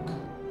cloak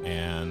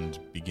and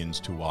begins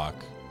to walk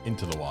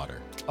into the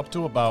water, up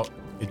to about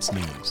its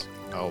knees.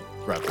 I'll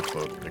grab the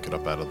cloak, pick it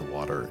up out of the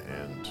water,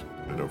 and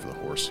put it over the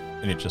horse.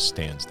 And it just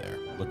stands there,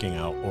 looking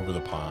out over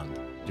the pond.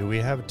 Do we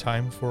have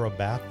time for a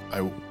bath?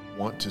 I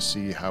want to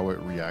see how it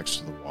reacts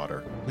to the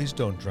water. Please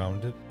don't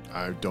drown it.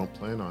 I don't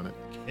plan on it.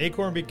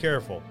 Acorn, be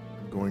careful.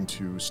 I'm going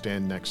to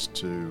stand next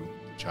to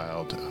the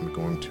child. I'm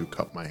going to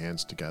cup my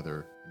hands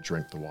together and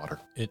drink the water.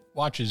 It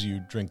watches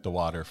you drink the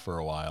water for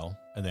a while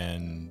and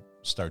then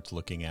starts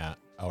looking out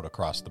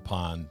across the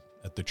pond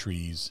at the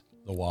trees,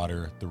 the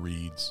water, the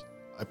reeds.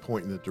 I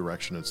point in the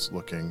direction it's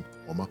looking.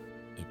 Oma.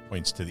 It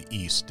points to the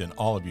east, and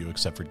all of you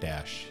except for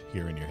Dash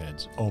hear in your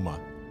heads, Oma.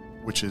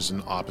 Which is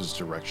in opposite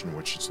direction in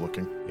which it's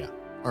looking. Yeah.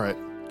 All right,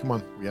 come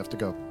on, we have to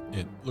go.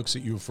 It looks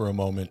at you for a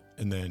moment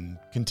and then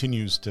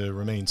continues to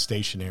remain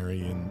stationary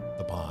in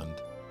the pond.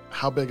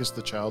 How big is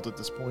the child at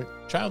this point?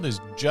 Child is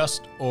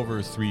just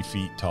over 3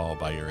 feet tall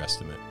by your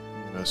estimate.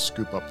 I'm going to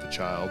scoop up the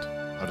child.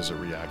 How does it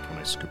react when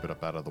I scoop it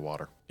up out of the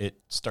water? It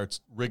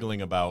starts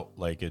wriggling about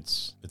like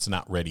it's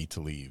not ready to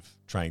leave,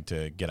 trying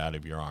to get out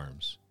of your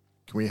arms.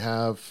 Can we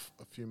have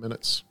a few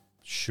minutes?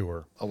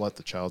 Sure. I'll let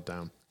the child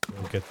down.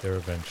 We'll get there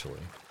eventually.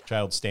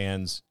 Child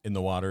stands in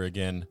the water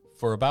again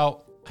for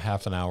about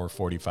half an hour,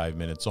 45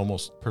 minutes,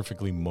 almost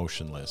perfectly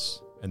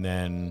motionless. And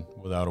then,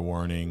 without a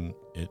warning,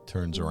 it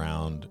turns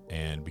around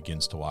and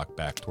begins to walk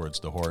back towards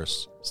the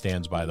horse,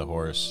 stands by the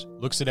horse,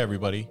 looks at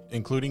everybody,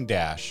 including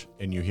Dash,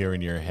 and you hear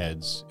in your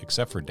heads,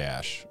 except for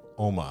Dash,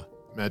 Oma.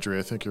 Madry,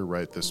 I think you're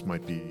right. This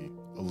might be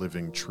a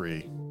living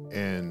tree,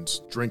 and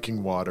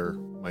drinking water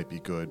might be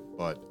good,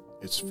 but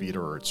its feet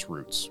are its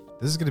roots.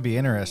 This is going to be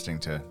interesting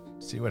to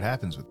see what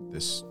happens with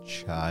this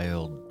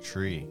child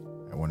tree.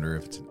 I wonder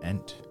if it's an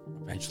ent.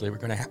 Eventually, we're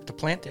going to have to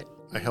plant it.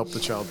 I help the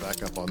child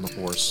back up on the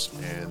horse,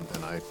 and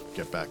then I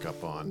get back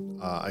up on.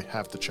 I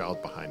have the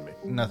child behind me.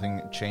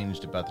 Nothing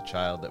changed about the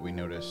child that we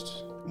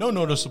noticed. No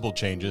noticeable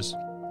changes.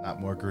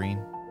 Not more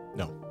green.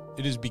 No.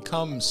 It has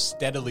become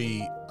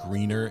steadily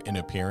greener in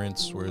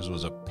appearance, whereas it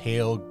was a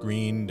pale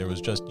green. There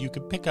was just, you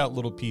could pick out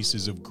little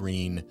pieces of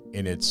green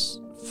in its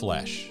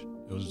flesh.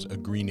 It was a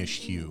greenish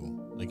hue,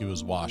 like it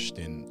was washed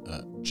in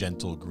a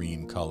gentle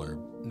green color.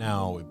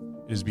 Now it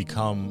has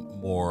become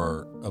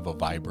more of a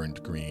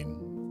vibrant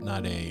green.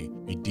 Not a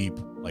deep,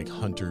 like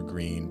hunter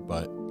green,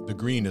 but the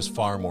green is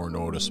far more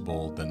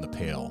noticeable than the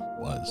pale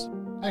was.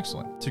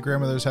 Excellent. To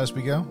grandmother's house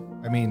we go?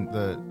 I mean,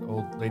 the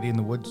old lady in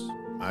the woods?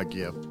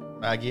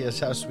 Magia's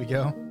house we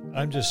go?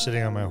 I'm just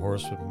sitting on my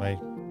horse with my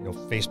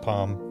face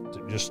palm,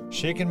 just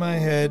shaking my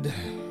head.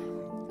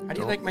 How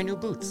do you like my new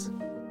boots?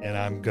 And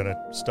I'm going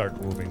to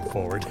start moving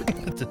forward.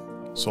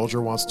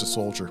 Soldier wants to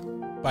soldier.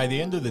 By the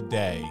end of the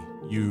day,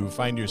 you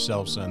find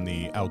yourselves on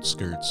the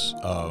outskirts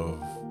of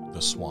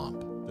the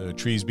swamp. The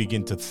trees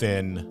begin to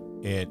thin,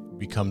 it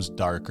becomes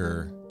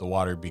darker, the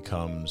water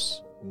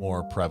becomes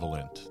more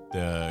prevalent.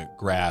 The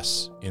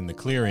grass in the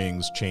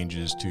clearings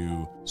changes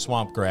to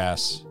swamp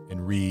grass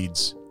and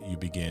reeds. You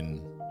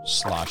begin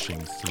sloshing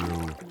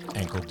through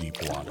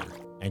ankle-deep water,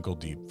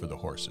 ankle-deep for the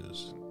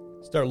horses.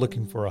 Start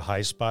looking for a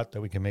high spot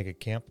that we can make a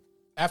camp.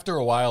 After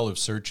a while of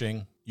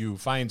searching, you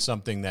find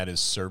something that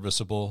is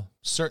serviceable,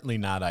 certainly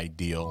not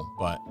ideal,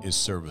 but is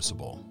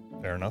serviceable.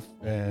 Fair enough.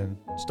 And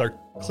start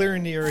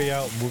clearing the area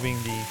out, moving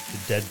the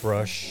dead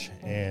brush,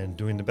 and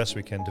doing the best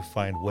we can to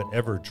find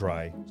whatever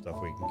dry stuff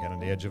we can get on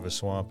the edge of a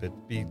swamp.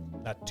 It'd be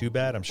not too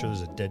bad. I'm sure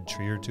there's a dead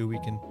tree or two we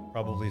can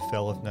probably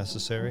fell if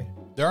necessary.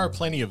 There are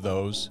plenty of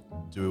those.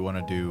 Do we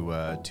want to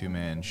do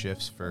two-man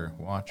shifts for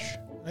watch?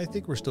 I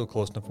think we're still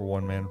close enough for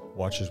one-man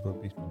watches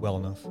would be well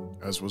enough.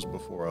 As was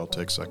before, I'll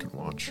take second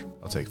watch.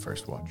 I'll take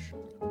first watch.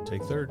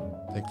 Take third.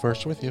 Take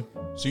first with you.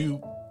 So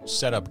you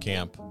set up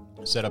camp,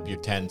 set up your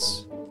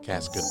tents.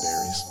 Cast good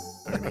berries.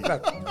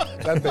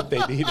 Not that they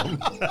need them.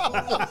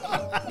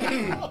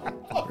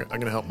 I'm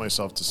going to help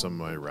myself to some of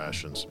my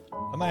rations.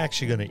 I'm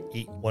actually going to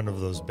eat one of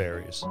those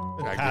berries.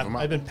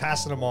 I've been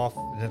passing them off,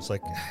 and it's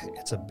like,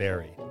 it's a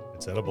berry.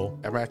 It's edible.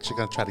 I'm actually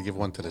going to try to give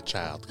one to the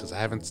child because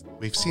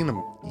we've seen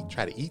him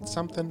try to eat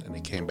something and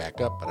he came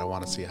back up, but I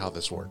want to see how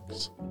this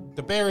works.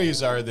 The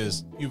berries are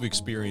you've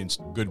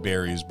experienced good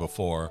berries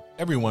before.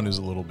 Everyone is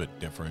a little bit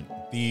different.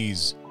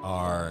 These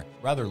are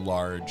rather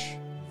large,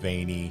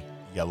 veiny,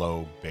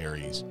 yellow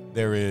berries.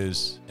 There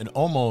is an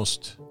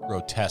almost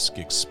grotesque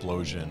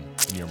explosion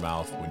in your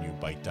mouth when you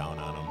bite down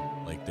on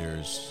them. Like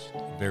there's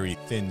very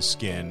thin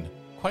skin,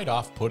 quite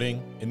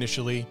off-putting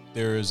initially.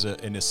 There's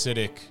an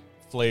acidic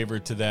flavor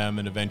to them,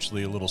 and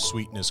eventually a little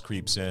sweetness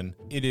creeps in.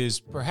 It is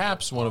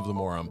perhaps one of the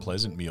more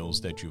unpleasant meals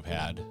that you've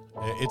had.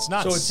 It's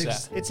not. So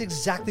it's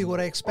exactly what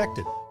I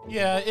expected.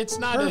 Yeah, it's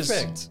not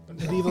Perfect.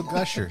 Medieval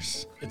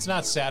gushers. It's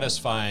not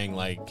satisfying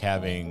like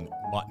having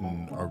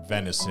mutton or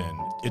venison.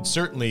 It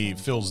certainly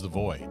fills the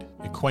void.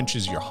 It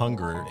quenches your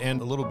hunger and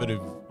a little bit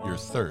of your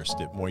thirst.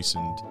 It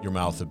moistened your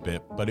mouth a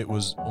bit, but it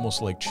was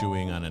almost like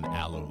chewing on an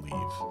aloe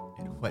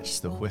leaf. It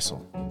wets the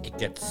whistle. It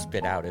gets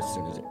spit out as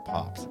soon as it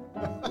pops.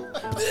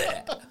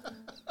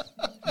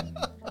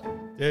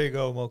 There you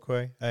go,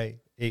 Mokwe. I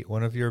ate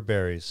one of your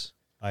berries.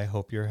 I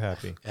hope you're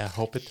happy. Yeah, I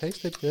hope it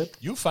tasted good.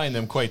 You find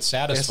them quite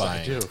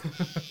satisfying. Yes,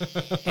 I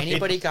do.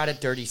 Anybody got a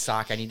dirty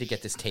sock? I need to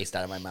get this taste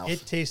out of my mouth.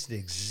 It tasted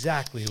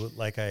exactly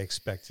like I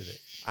expected it.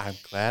 I'm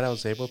glad I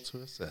was able to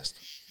assist.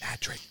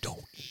 Patrick,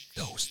 don't eat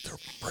those. They're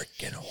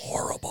freaking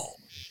horrible.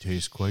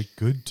 Tastes quite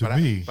good to But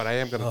me. I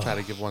am going to try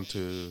to give one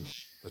to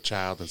the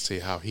child and see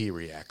how he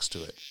reacts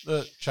to it.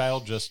 The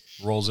child just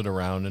rolls it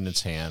around in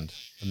its hand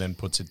and then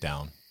puts it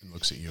down and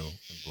looks at you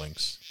and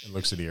blinks and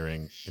looks at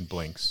Earring and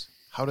blinks.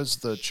 How does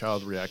the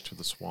child react to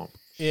the swamp?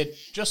 It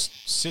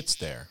just sits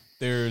there.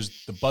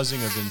 There's the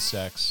buzzing of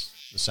insects,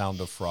 the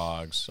sound of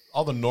frogs,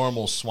 all the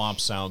normal swamp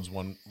sounds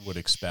one would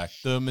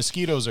expect. The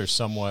mosquitoes are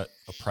somewhat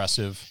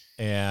oppressive,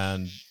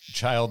 and the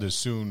child is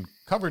soon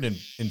covered in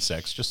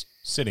insects, just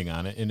sitting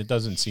on it, and it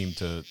doesn't seem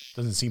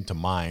to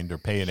mind or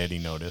pay it any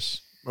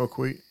notice.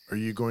 Mokwe, are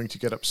you going to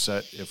get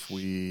upset if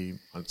we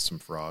hunt some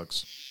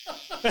frogs?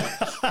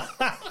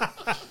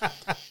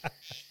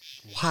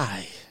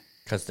 Why?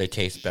 Because they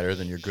taste better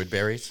than your good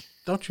berries?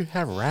 Don't you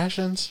have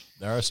rations?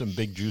 There are some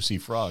big juicy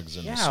frogs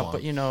in the swamp.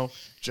 But you know,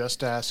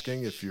 Just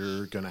asking if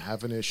you're going to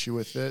have an issue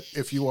with it.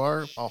 If you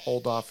are, I'll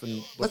hold off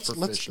and look for fish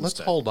Let's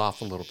instead. hold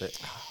off a little bit.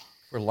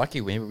 if we're lucky,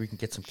 maybe we can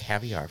get some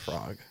caviar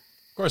frog.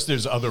 Of course,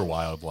 there's other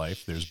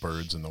wildlife. There's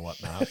birds and the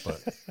whatnot,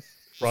 but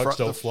Frogs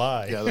Fro- don't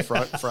fly. Yeah, the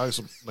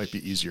frogs might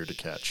be easier to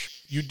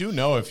catch. you do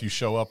know if you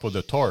show up with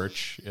a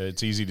torch,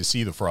 it's easy to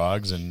see the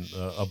frogs, and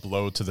a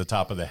blow to the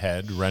top of the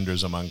head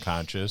renders them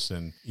unconscious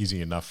and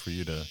easy enough for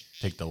you to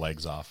take the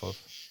legs off of.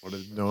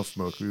 Wanted to know if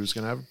Mokwe was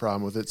going to have a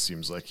problem with it.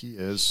 Seems like he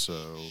is, so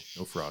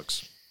no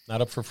frogs.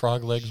 Not up for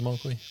frog legs,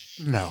 Mowgli?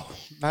 No,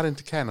 not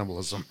into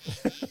cannibalism.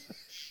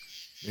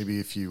 Maybe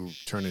if you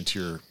turn into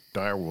your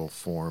direwolf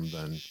form,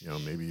 then,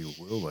 maybe you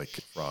will like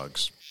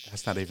frogs.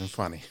 That's not even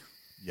funny.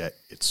 Yet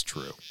it's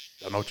true.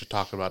 Don't know what you're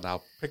talking about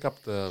now. Pick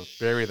up the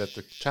berry that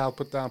the child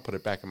put down, put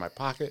it back in my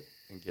pocket,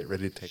 and get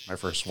ready to take my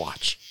first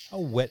watch. How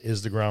wet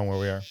is the ground where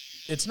we are?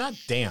 It's not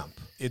damp.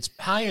 It's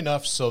high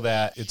enough so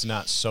that it's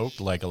not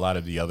soaked like a lot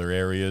of the other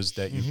areas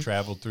that you've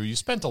traveled through. You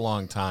spent a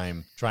long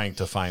time trying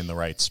to find the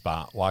right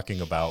spot,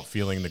 walking about,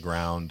 feeling the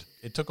ground.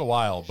 It took a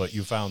while, but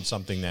you found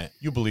something that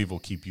you believe will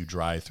keep you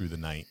dry through the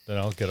night. Then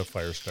I'll get a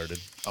fire started.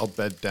 I'll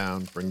bed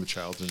down, bring the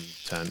child in the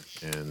tent,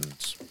 and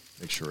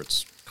make sure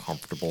it's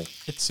comfortable.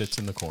 It sits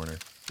in the corner,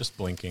 just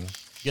blinking.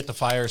 Get the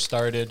fire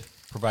started,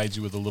 provides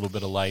you with a little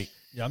bit of light.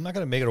 Yeah, I'm not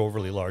going to make it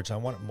overly large. I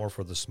want it more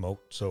for the smoke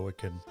so it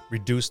can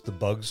reduce the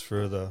bugs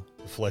for the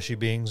fleshy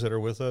beings that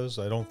are with us.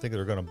 I don't think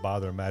they're going to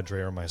bother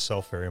Madre or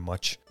myself very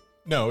much.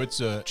 No,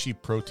 it's a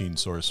cheap protein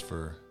source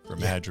for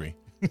Madry.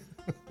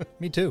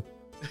 Me too.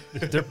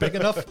 If they're big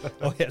enough.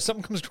 Oh, yeah,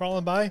 something comes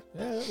crawling by.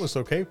 Yeah, that was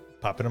okay.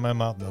 Pop it in my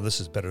mouth. No, this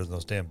is better than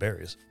those damn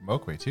berries.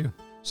 Mokwe, too.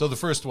 So the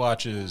first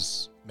watch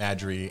is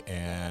Madry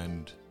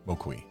and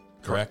Mokwe,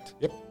 correct?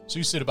 Yep. So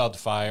you sit about the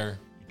fire,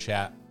 you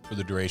chat for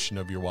the duration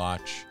of your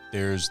watch.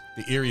 There's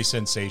the eerie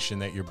sensation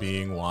that you're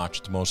being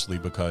watched, mostly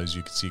because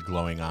you can see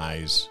glowing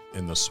eyes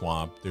in the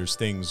swamp. There's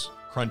things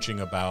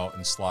crunching about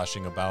and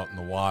sloshing about in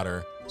the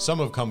water. Some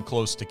have come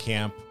close to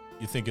camp.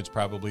 You think it's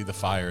probably the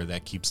fire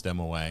that keeps them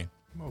away.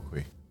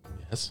 Mokwe,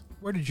 Yes.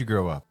 where did you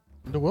grow up?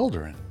 In the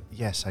wilderness.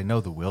 Yes, I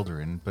know the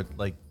Wilderin, but,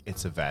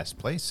 it's a vast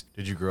place.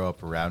 Did you grow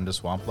up around a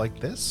swamp like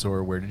this,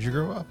 or where did you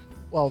grow up?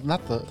 Well,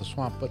 not the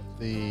swamp, but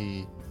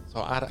the...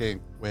 So I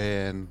think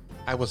when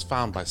I was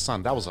found by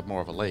Sun, that was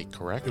more of a lake,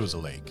 correct? It was a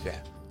lake. Yeah.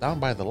 Down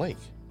by the lake.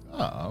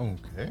 Oh,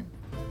 okay.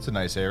 It's a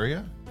nice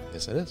area.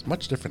 Yes, it is.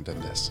 Much different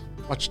than this.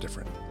 Much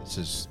different. This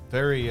is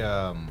very,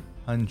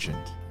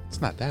 pungent.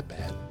 It's not that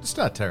bad. It's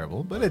not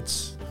terrible, but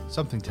it's...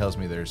 Something tells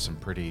me there's some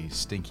pretty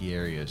stinky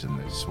areas in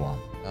this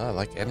swamp.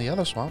 Like any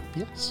other swamp,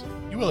 yes.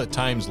 You will at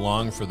times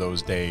long for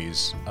those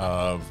days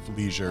of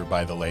leisure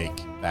by the lake,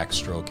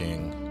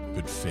 backstroking,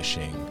 good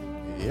fishing.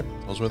 Yep,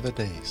 those were the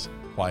days.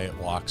 Quiet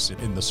walks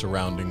in the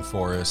surrounding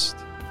forest,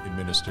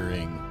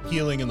 administering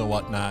healing and the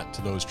whatnot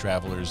to those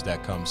travelers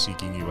that come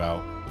seeking you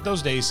out. But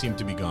those days seem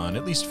to be gone,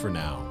 at least for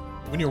now.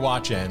 When your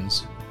watch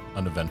ends,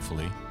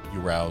 uneventfully, you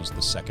rouse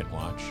the second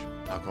watch.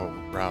 I'll go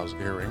rouse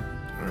Earring.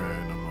 All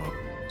right, I'm up.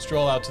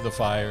 Stroll out to the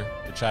fire.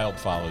 The child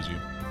follows you,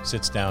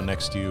 sits down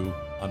next to you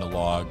on a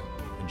log,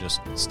 and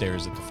just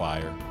stares at the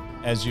fire.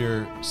 As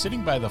you're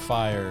sitting by the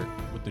fire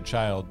with the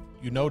child,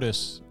 you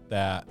notice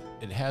that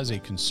it has a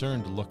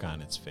concerned look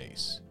on its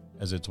face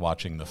as it's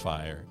watching the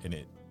fire, and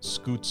it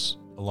scoots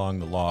along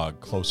the log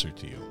closer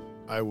to you.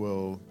 I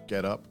will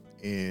get up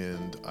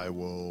and I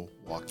will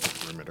walk the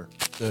perimeter,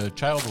 The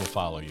child will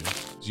follow you.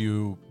 As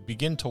you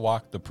begin to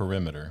walk the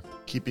perimeter,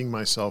 keeping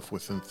myself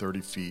within 30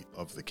 feet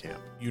of the camp.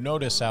 you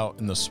notice out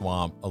in the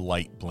swamp a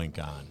light blink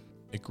on.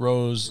 It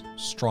grows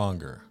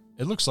stronger.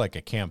 It looks like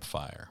a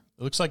campfire.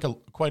 It looks like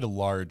quite a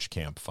large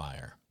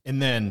campfire.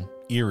 And then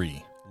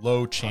eerie,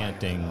 low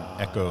chanting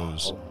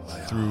echoes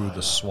through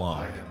the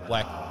swamp.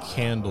 Black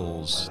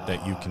candles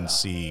that you can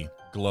see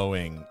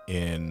glowing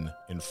in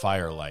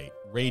firelight,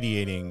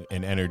 radiating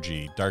an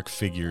energy. Dark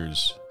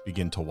figures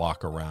begin to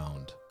walk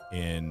around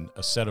in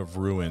a set of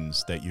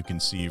ruins that you can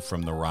see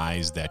from the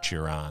rise that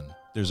you're on.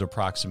 There's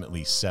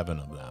approximately 7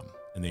 of them,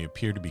 and they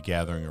appear to be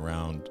gathering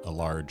around a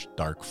large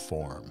dark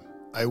form.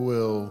 I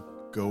will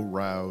go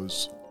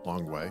rouse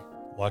Longway.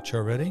 Watch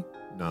already?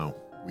 No,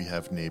 we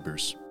have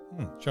neighbors.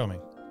 Show me.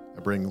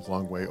 I bring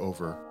Longway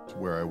over to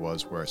where I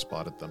was, where I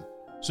spotted them.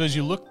 So as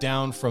you look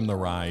down from the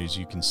rise,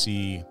 you can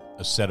see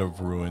a set of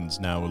ruins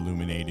now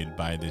illuminated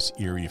by this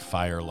eerie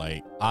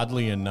firelight.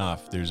 Oddly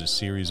enough, there's a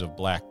series of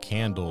black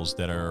candles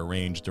that are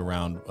arranged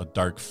around a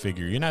dark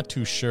figure. You're not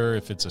too sure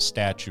if it's a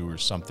statue or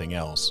something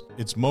else.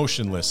 It's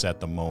motionless at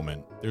the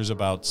moment. There's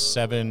about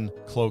 7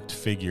 cloaked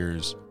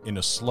figures in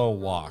a slow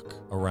walk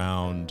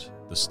around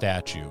the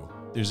statue.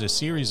 There's a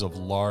series of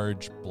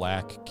large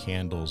black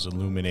candles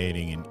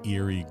illuminating an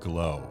eerie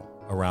glow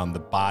around the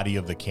body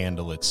of the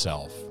candle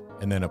itself,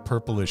 and then a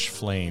purplish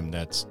flame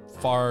that's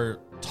far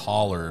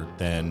taller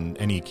than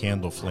any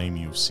candle flame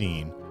you've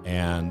seen,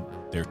 and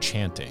they're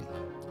chanting.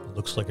 It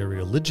looks like a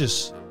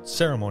religious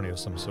ceremony of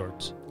some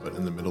sorts. But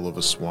in the middle of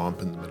a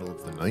swamp in the middle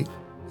of the night?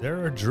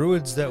 There are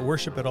druids that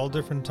worship at all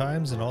different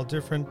times in all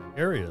different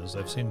areas.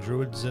 I've seen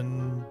druids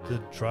in the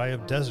dry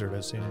of desert.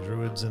 I've seen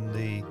druids in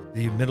the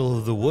middle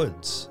of the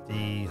woods.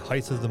 The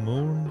height of the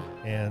moon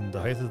and the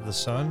height of the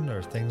sun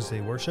are things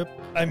they worship.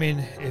 I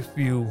mean, if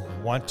you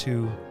want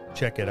to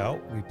check it out,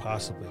 we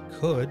possibly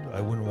could. I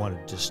wouldn't want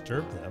to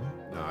disturb them.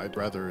 No, I'd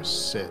rather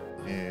sit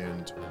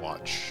and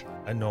watch.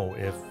 I know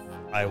if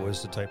I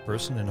was the type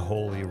person in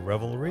holy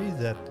revelry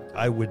that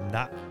I would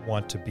not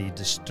want to be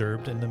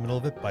disturbed in the middle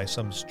of it by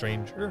some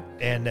stranger.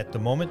 And at the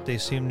moment, they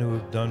seem to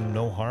have done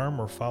no harm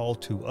or foul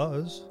to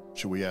us.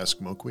 Should we ask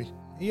Mokwe?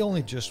 He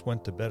only just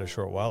went to bed a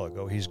short while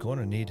ago. He's going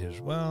to need his,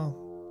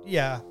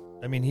 yeah.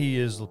 I mean, he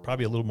is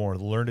probably a little more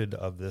learned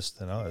of this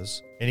than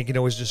us. And he can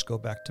always just go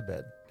back to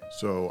bed.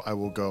 So I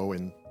will go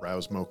and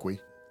rouse Mokwe.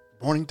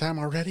 Morning time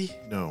already?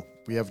 No,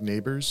 we have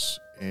neighbors,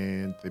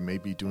 and they may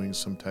be doing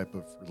some type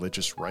of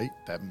religious rite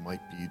that might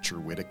be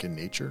druidic in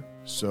nature.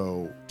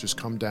 So just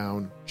come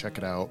down, check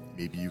it out.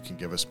 Maybe you can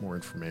give us more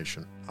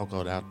information. I'll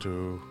go down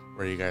to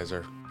where you guys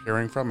are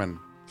hearing from, and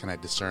can I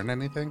discern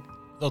anything?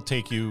 They'll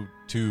take you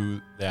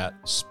to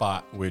that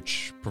spot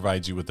which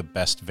provides you with the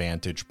best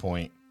vantage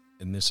point,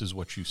 and this is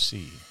what you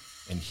see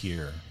and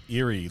hear.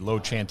 Eerie, low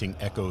chanting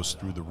echoes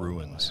through the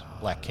ruins.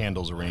 Black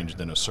candles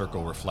arranged in a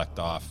circle reflect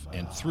off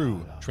and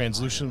through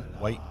translucent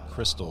white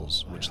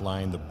crystals which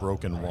line the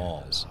broken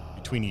walls.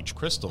 Between each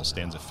crystal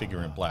stands a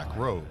figure in black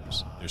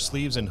robes, their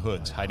sleeves and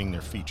hoods hiding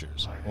their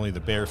features. Only the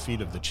bare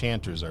feet of the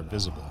chanters are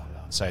visible.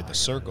 Inside the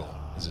circle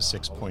is a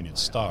 6-pointed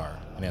star,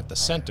 and at the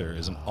center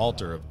is an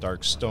altar of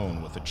dark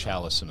stone with a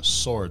chalice and a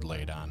sword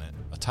laid on it.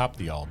 Atop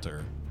the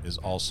altar is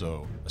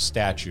also a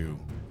statue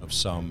of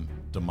some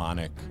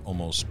demonic,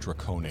 almost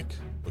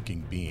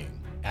draconic-looking being.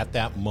 At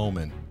that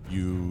moment,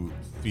 you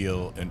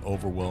feel an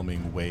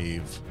overwhelming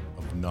wave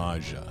of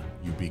nausea.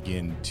 You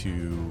begin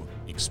to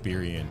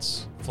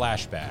experience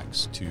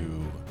flashbacks to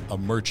a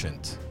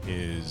merchant,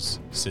 his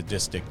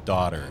sadistic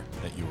daughter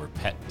that you were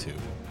pet to.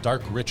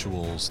 Dark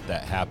rituals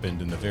that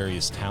happened in the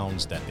various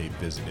towns that they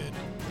visited.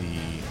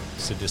 The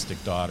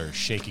sadistic daughter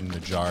shaking the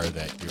jar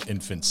that your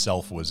infant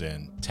self was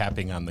in,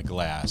 tapping on the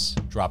glass,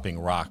 dropping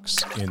rocks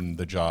in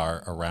the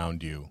jar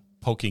around you,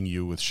 poking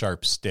you with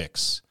sharp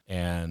sticks,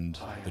 and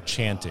the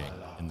chanting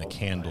and the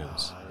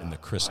candles and the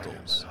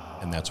crystals.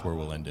 And that's where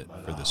we'll end it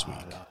for this week.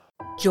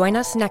 Join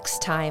us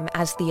next time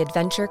as the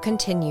adventure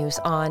continues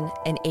on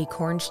An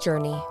Acorn's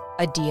Journey,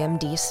 a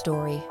DMD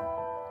story.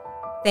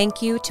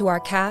 Thank you to our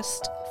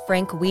cast,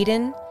 Frank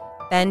Whedon,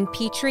 Ben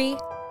Petrie,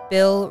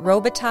 Bill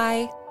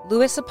Robitaille,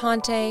 Louis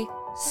Aponte,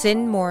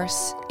 Sin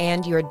Morse,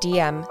 and your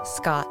DM,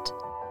 Scott.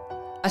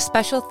 A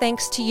special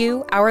thanks to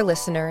you, our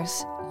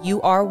listeners.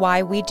 You are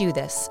why we do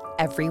this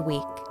every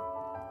week.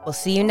 We'll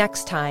see you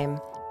next time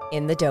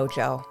in the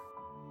dojo.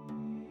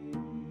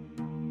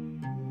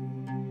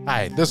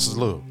 Hi, this is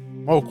Lou.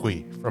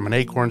 Mokwe from An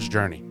Acorn's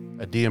Journey,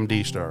 a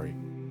DMD story.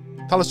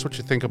 Tell us what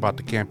you think about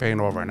the campaign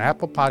over on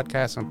Apple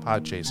Podcasts and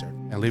Podchaser,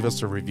 and leave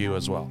us a review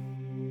as well.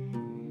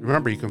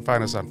 Remember, you can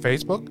find us on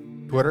Facebook,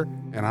 Twitter,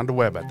 and on the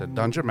web at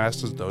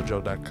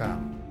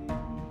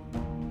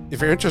thedungeonmastersdojo.com. If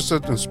you're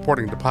interested in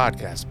supporting the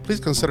podcast, please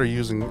consider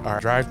using our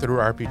Drive-Thru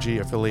RPG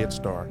affiliate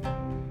store.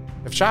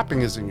 If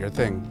shopping isn't your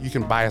thing, you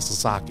can buy us a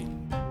sake.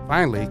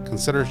 Finally,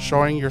 consider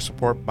showing your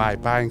support by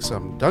buying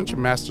some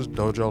Dungeon Masters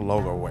Dojo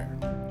logo wear.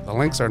 The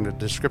links are in the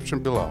description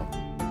below.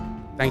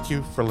 Thank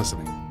you for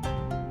listening.